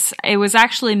wrote this, it was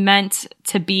actually meant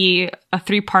to be a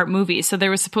 3-part movie. So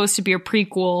there was supposed to be a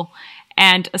prequel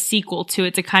and a sequel to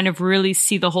it to kind of really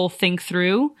see the whole thing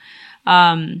through.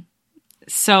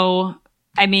 So,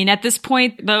 I mean, at this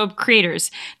point, the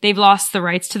creators, they've lost the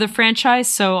rights to the franchise.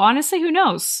 So honestly, who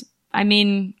knows? I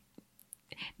mean,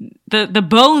 the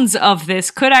bones of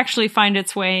this could actually find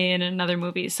its way in another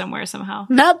movie somewhere, somehow.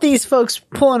 Not these folks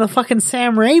pulling a fucking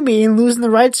Sam Raimi and losing the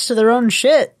rights to their own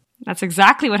shit. That's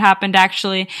exactly what happened,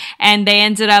 actually. And they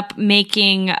ended up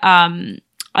making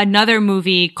another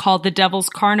movie called The Devil's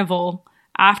Carnival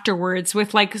afterwards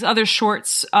with like other short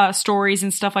stories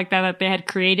and stuff like that they had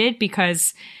created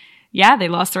because, yeah, they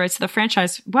lost the rights to the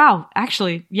franchise. Wow,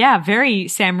 actually, yeah, very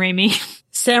Sam Raimi.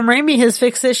 Sam Raimi has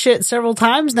fixed this shit several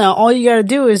times now. All you gotta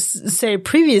do is say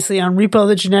previously on Repo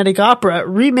the Genetic Opera,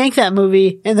 remake that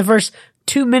movie in the first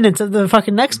 2 minutes of the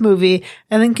fucking next movie,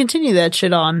 and then continue that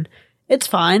shit on. It's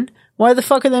fine. Why the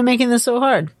fuck are they making this so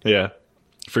hard? Yeah.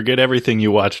 Forget everything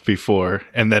you watched before,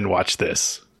 and then watch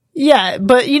this. Yeah,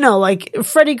 but like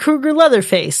Freddy Krueger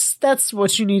Leatherface. That's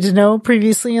what you need to know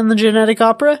previously in the Genetic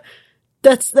Opera.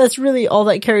 That's really all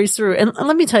that carries through. And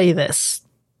let me tell you this.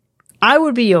 I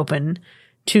would be open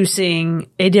to seeing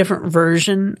a different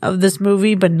version of this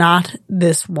movie, but not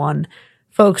this one.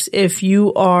 Folks, if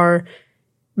you are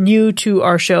new to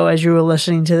our show as you were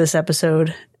listening to this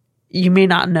episode, you may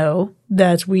not know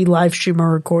that we live stream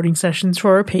our recording sessions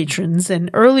for our patrons. And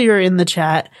earlier in the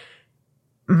chat,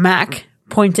 Mac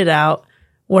pointed out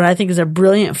what I think is a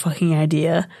brilliant fucking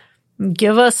idea.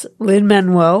 Give us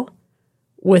Lin-Manuel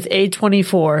with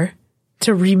A24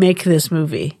 to remake this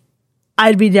movie.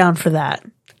 I'd be down for that.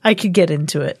 I could get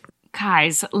into it.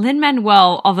 Guys,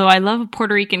 Lin-Manuel, although I love a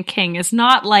Puerto Rican king, is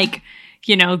not like,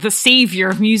 the savior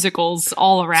of musicals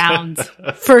all around.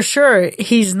 For sure,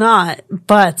 he's not.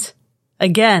 But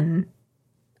again,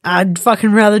 I'd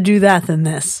fucking rather do that than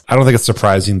this. I don't think it's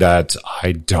surprising that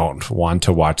I don't want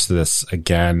to watch this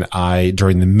again.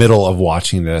 During the middle of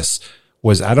watching this,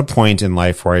 was at a point in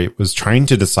life where I was trying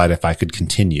to decide if I could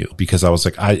continue because I was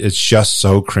like, it's just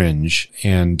so cringe.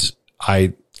 And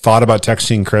I thought about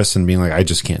texting Chris and being like, I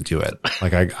just can't do it.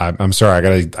 Like, I'm sorry.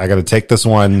 I gotta take this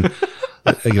one.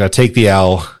 I gotta take the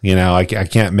L, I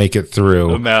can't make it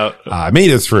through. I'm out. I made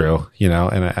it through,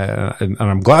 and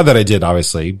I'm glad that I did,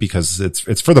 obviously, because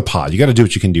it's for the pod. You got to do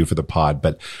what you can do for the pod.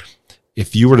 But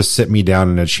if you were to sit me down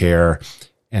in a chair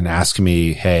and ask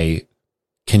me, hey,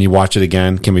 can you watch it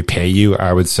again? Can we pay you?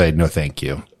 I would say, no, thank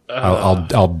you.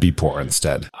 I'll be poor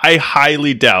instead. I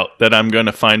highly doubt that I'm going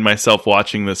to find myself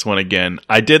watching this one again.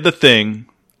 I did the thing.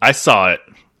 I saw it.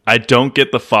 I don't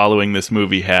get the following this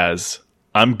movie has.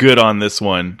 I'm good on this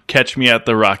one. Catch me at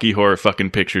the Rocky Horror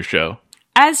fucking Picture Show.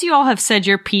 As you all have said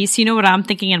your piece, what I'm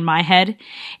thinking in my head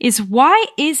is why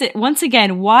is it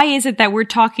that we're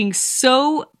talking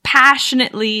so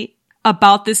passionately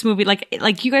about this movie?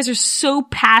 Like you guys are so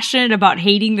passionate about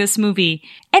hating this movie.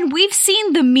 And we've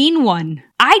seen The Mean One.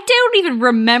 I don't even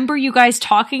remember you guys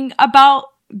talking about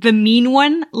The Mean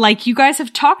One like you guys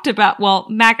have talked about. Well,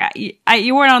 Mac,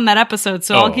 you weren't on that episode,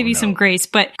 so I'll give you some grace.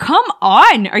 But come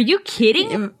on, are you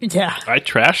kidding? Yeah. I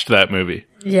trashed that movie.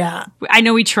 Yeah. I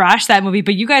know we trashed that movie,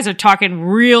 but you guys are talking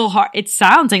real hard. It's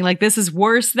sounding like this is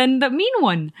worse than The Mean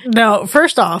One. No,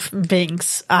 first off,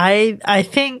 Binks, I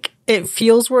think it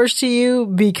feels worse to you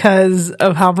because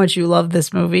of how much you love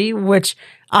this movie, which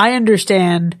I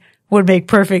understand would make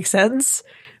perfect sense.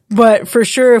 But for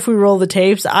sure, if we roll the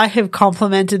tapes, I have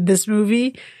complimented this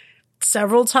movie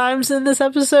several times in this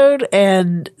episode,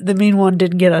 and The Mean One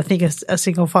didn't get, I think, a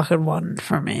single fucking one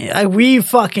from me. We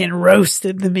fucking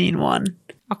roasted The Mean One.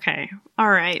 Okay. All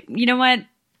right. You know what?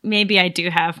 Maybe I do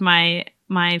have my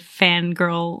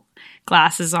fangirl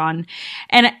glasses on.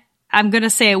 And I'm going to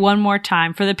say it one more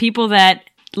time. For the people that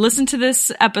listen to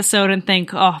this episode and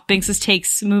think, oh, Binks'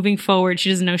 takes moving forward, she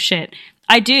doesn't know shit.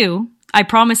 I do. I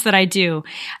promise that I do.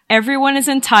 Everyone is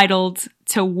entitled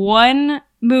to one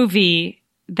movie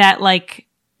that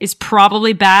is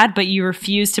probably bad, but you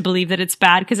refuse to believe that it's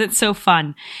bad because it's so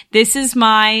fun. This is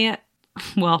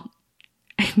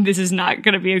this is not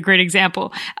going to be a great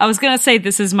example. I was going to say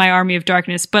this is my Army of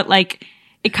Darkness, but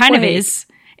it kind of is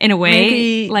in a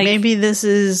way. Maybe this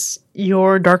is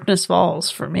your Darkness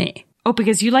Falls for me. Oh,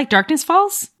 because you like Darkness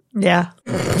Falls? Yeah.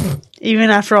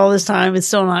 Even after all this time, it's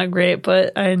still not great,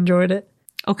 but I enjoyed it.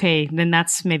 Okay, then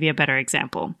that's maybe a better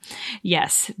example.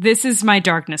 Yes, this is my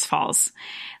Darkness Falls.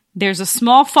 There's a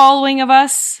small following of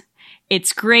us.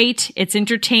 It's great. It's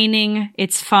entertaining.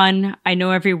 It's fun. I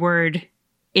know every word.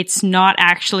 It's not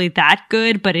actually that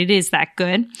good, but it is that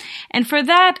good. And for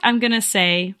that, I'm going to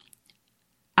say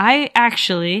I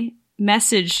actually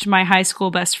messaged my high school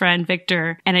best friend,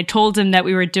 Victor, and I told him that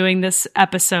we were doing this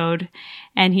episode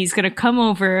and he's going to come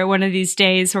over one of these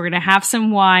days. We're going to have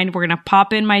some wine. We're going to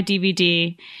pop in my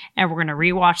DVD and we're going to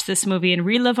rewatch this movie and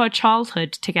relive our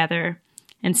childhood together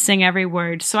and sing every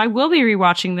word. So I will be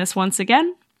rewatching this once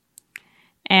again.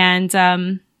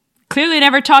 And, clearly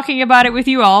never talking about it with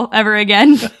you all ever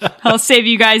again. I'll save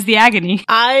you guys the agony.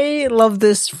 I love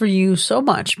this for you so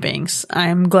much, Binks.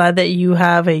 I'm glad that you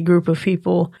have a group of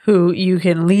people who you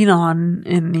can lean on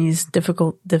in these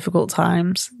difficult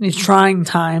times, these trying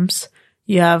times.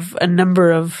 You have a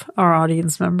number of our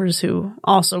audience members who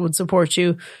also would support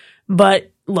you.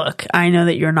 But look, I know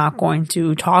that you're not going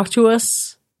to talk to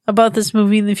us about this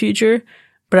movie in the future,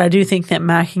 but I do think that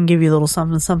Matt can give you a little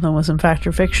something with some fact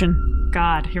or fiction.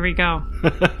 God, here we go.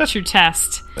 True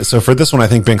test. So for this one, I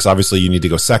think, Binks, obviously you need to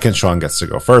go second. Sean gets to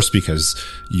go first because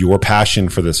your passion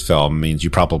for this film means you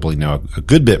probably know a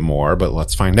good bit more, but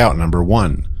let's find out. Number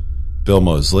one, Bill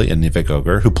Moseley and Nivek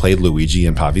Ogre, who played Luigi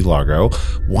and Pavi Largo,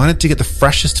 wanted to get the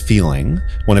freshest feeling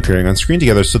when appearing on screen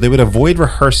together, so they would avoid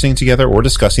rehearsing together or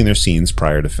discussing their scenes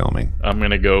prior to filming. I'm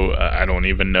going to go, I don't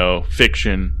even know,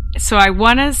 fiction. So I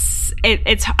want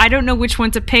to, I don't know which one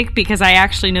to pick because I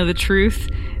actually know the truth.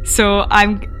 So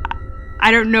I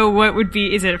don't know what would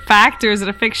be, is it a fact or is it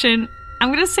a fiction? I'm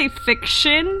going to say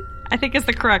fiction, I think is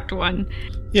the correct one.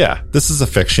 Yeah, this is a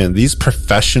fiction. These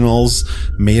professionals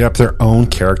made up their own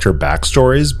character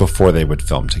backstories before they would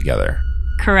film together.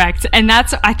 Correct. And I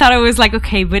thought it was like,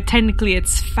 okay, but technically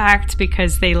it's fact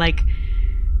because they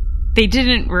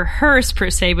didn't rehearse per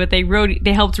se, but they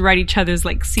helped write each other's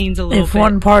like scenes a little bit.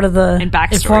 And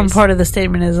backstories. If one part of the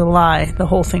statement is a lie, the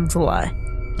whole thing's a lie.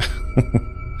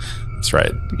 That's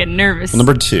right. I'm getting nervous. Well,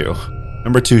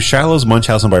 Number two, Shiloh's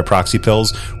Munchausen by proxy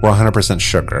pills were 100%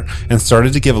 sugar and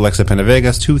started to give Alexa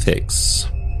Penavegas toothaches.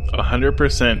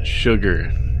 100%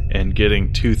 sugar and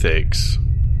getting toothaches,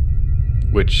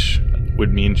 which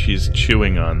would mean she's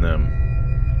chewing on them.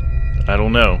 I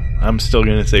don't know. I'm still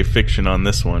going to say fiction on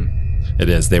this one. It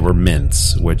is. They were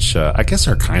mints, which I guess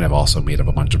are kind of also made of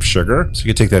a bunch of sugar. So you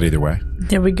could take that either way.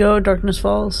 There we go. Darkness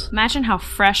Falls. Imagine how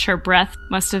fresh her breath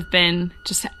must have been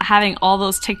just having all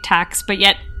those Tic Tacs, but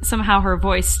yet somehow her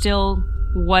voice still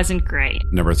wasn't great.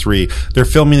 Number three, they're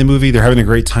filming the movie. They're having a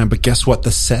great time. But guess what?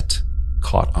 The set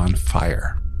caught on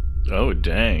fire. Oh,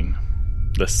 dang.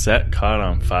 The set caught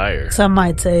on fire. Some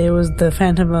might say it was the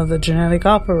Phantom of the Genetic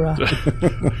Opera.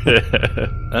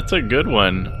 That's a good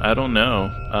one. I don't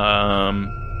know.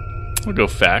 I'll go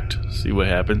fact. See what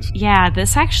happens. Yeah,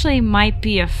 this actually might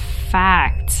be a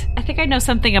fact. I think I know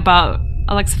something about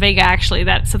Alexa Vega, actually,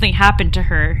 that something happened to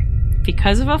her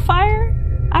because of a fire?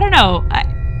 I don't know.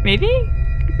 Maybe?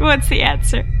 What's the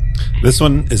answer? This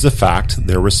one is a fact.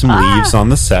 There were some leaves on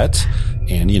the set.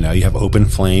 And, you have open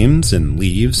flames and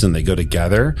leaves, and they go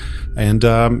together. And,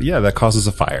 that causes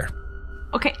a fire.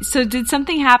 Okay, so did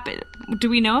something happen? Do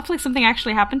we know if, something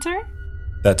actually happened to her?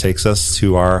 That takes us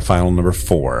to our final number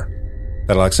 4.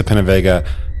 That Alexa Penavega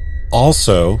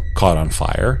also caught on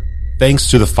fire, thanks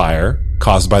to the fire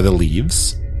caused by the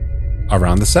leaves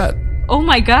around the set. Oh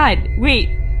my god. Wait,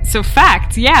 so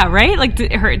fact, yeah, right?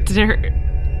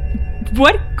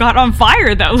 What got on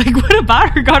fire, though? What about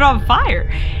her got on fire?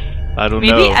 I don't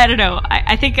know. Maybe, I don't know.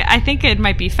 I think it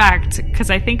might be fact, because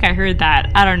I think I heard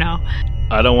that. I don't know.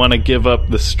 I don't want to give up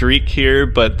the streak here,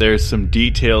 but there's some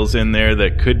details in there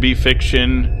that could be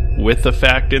fiction with the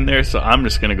fact in there, so I'm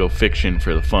just going to go fiction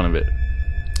for the fun of it.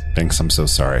 Thanks, I'm so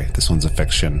sorry. This one's a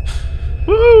fiction.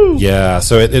 Woo! Yeah,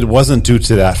 so it wasn't due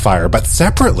to that fire, but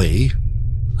separately,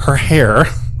 her hair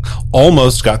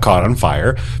almost got caught on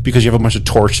fire because you have a bunch of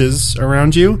torches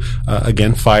around you.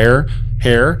 Again, fire,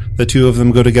 hair, the two of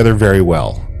them go together very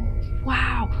well.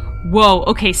 Wow. Whoa,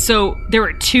 okay, so there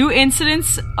were 2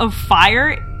 incidents of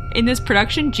fire in this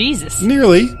production? Jesus.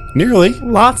 Nearly.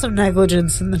 Lots of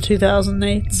negligence in the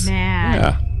 2008s.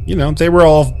 Man. Yeah.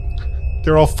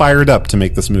 They're all fired up to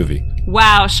make this movie.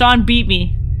 Wow, Sean beat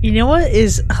me. You know what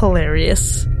is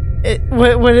hilarious?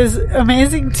 What is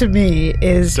amazing to me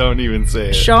is... Don't even say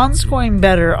it. Sean scoring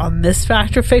better on this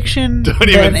fact or fiction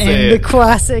than in the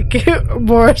classic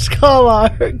Boris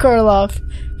Karloff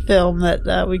film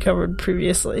that we covered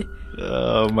previously.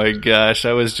 Oh my gosh,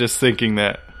 I was just thinking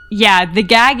that. Yeah, the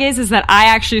gag is that I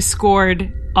actually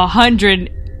scored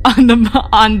 100 on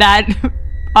that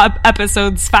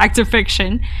episode's fact or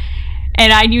fiction.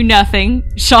 And I knew nothing.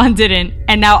 Sean didn't.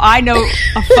 And now I know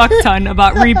a fuck ton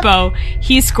about Repo.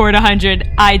 He scored 100.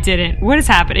 I didn't. What is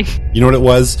happening? You know what it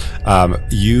was?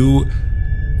 You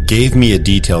gave me a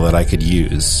detail that I could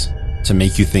use to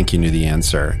make you think you knew the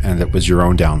answer. And it was your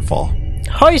own downfall.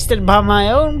 Hoisted by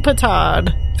my own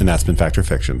petard. And that's been Fact or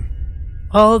Fiction.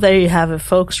 Well, there you have it,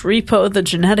 folks. Repo, the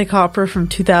genetic opera from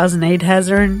 2008, has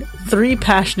earned 3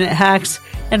 passionate hacks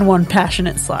and 1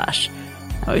 passionate slash.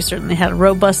 We certainly had a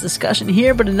robust discussion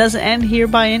here, but it doesn't end here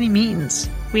by any means.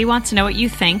 We want to know what you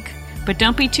think, but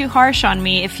don't be too harsh on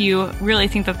me if you really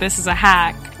think that this is a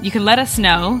hack. You can let us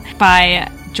know by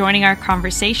joining our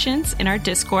conversations in our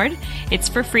Discord. It's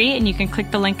for free, and you can click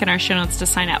the link in our show notes to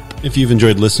sign up. If you've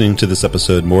enjoyed listening to this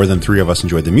episode more than 3 of us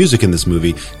enjoyed the music in this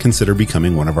movie, consider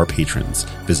becoming one of our patrons.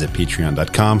 Visit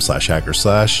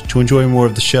patreon.com/hacker/ to enjoy more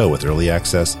of the show with early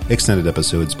access, extended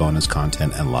episodes, bonus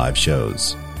content, and live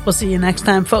shows. We'll see you next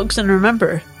time, folks, and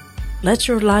remember, let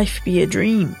your life be a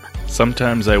dream.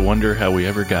 Sometimes I wonder how we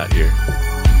ever got here.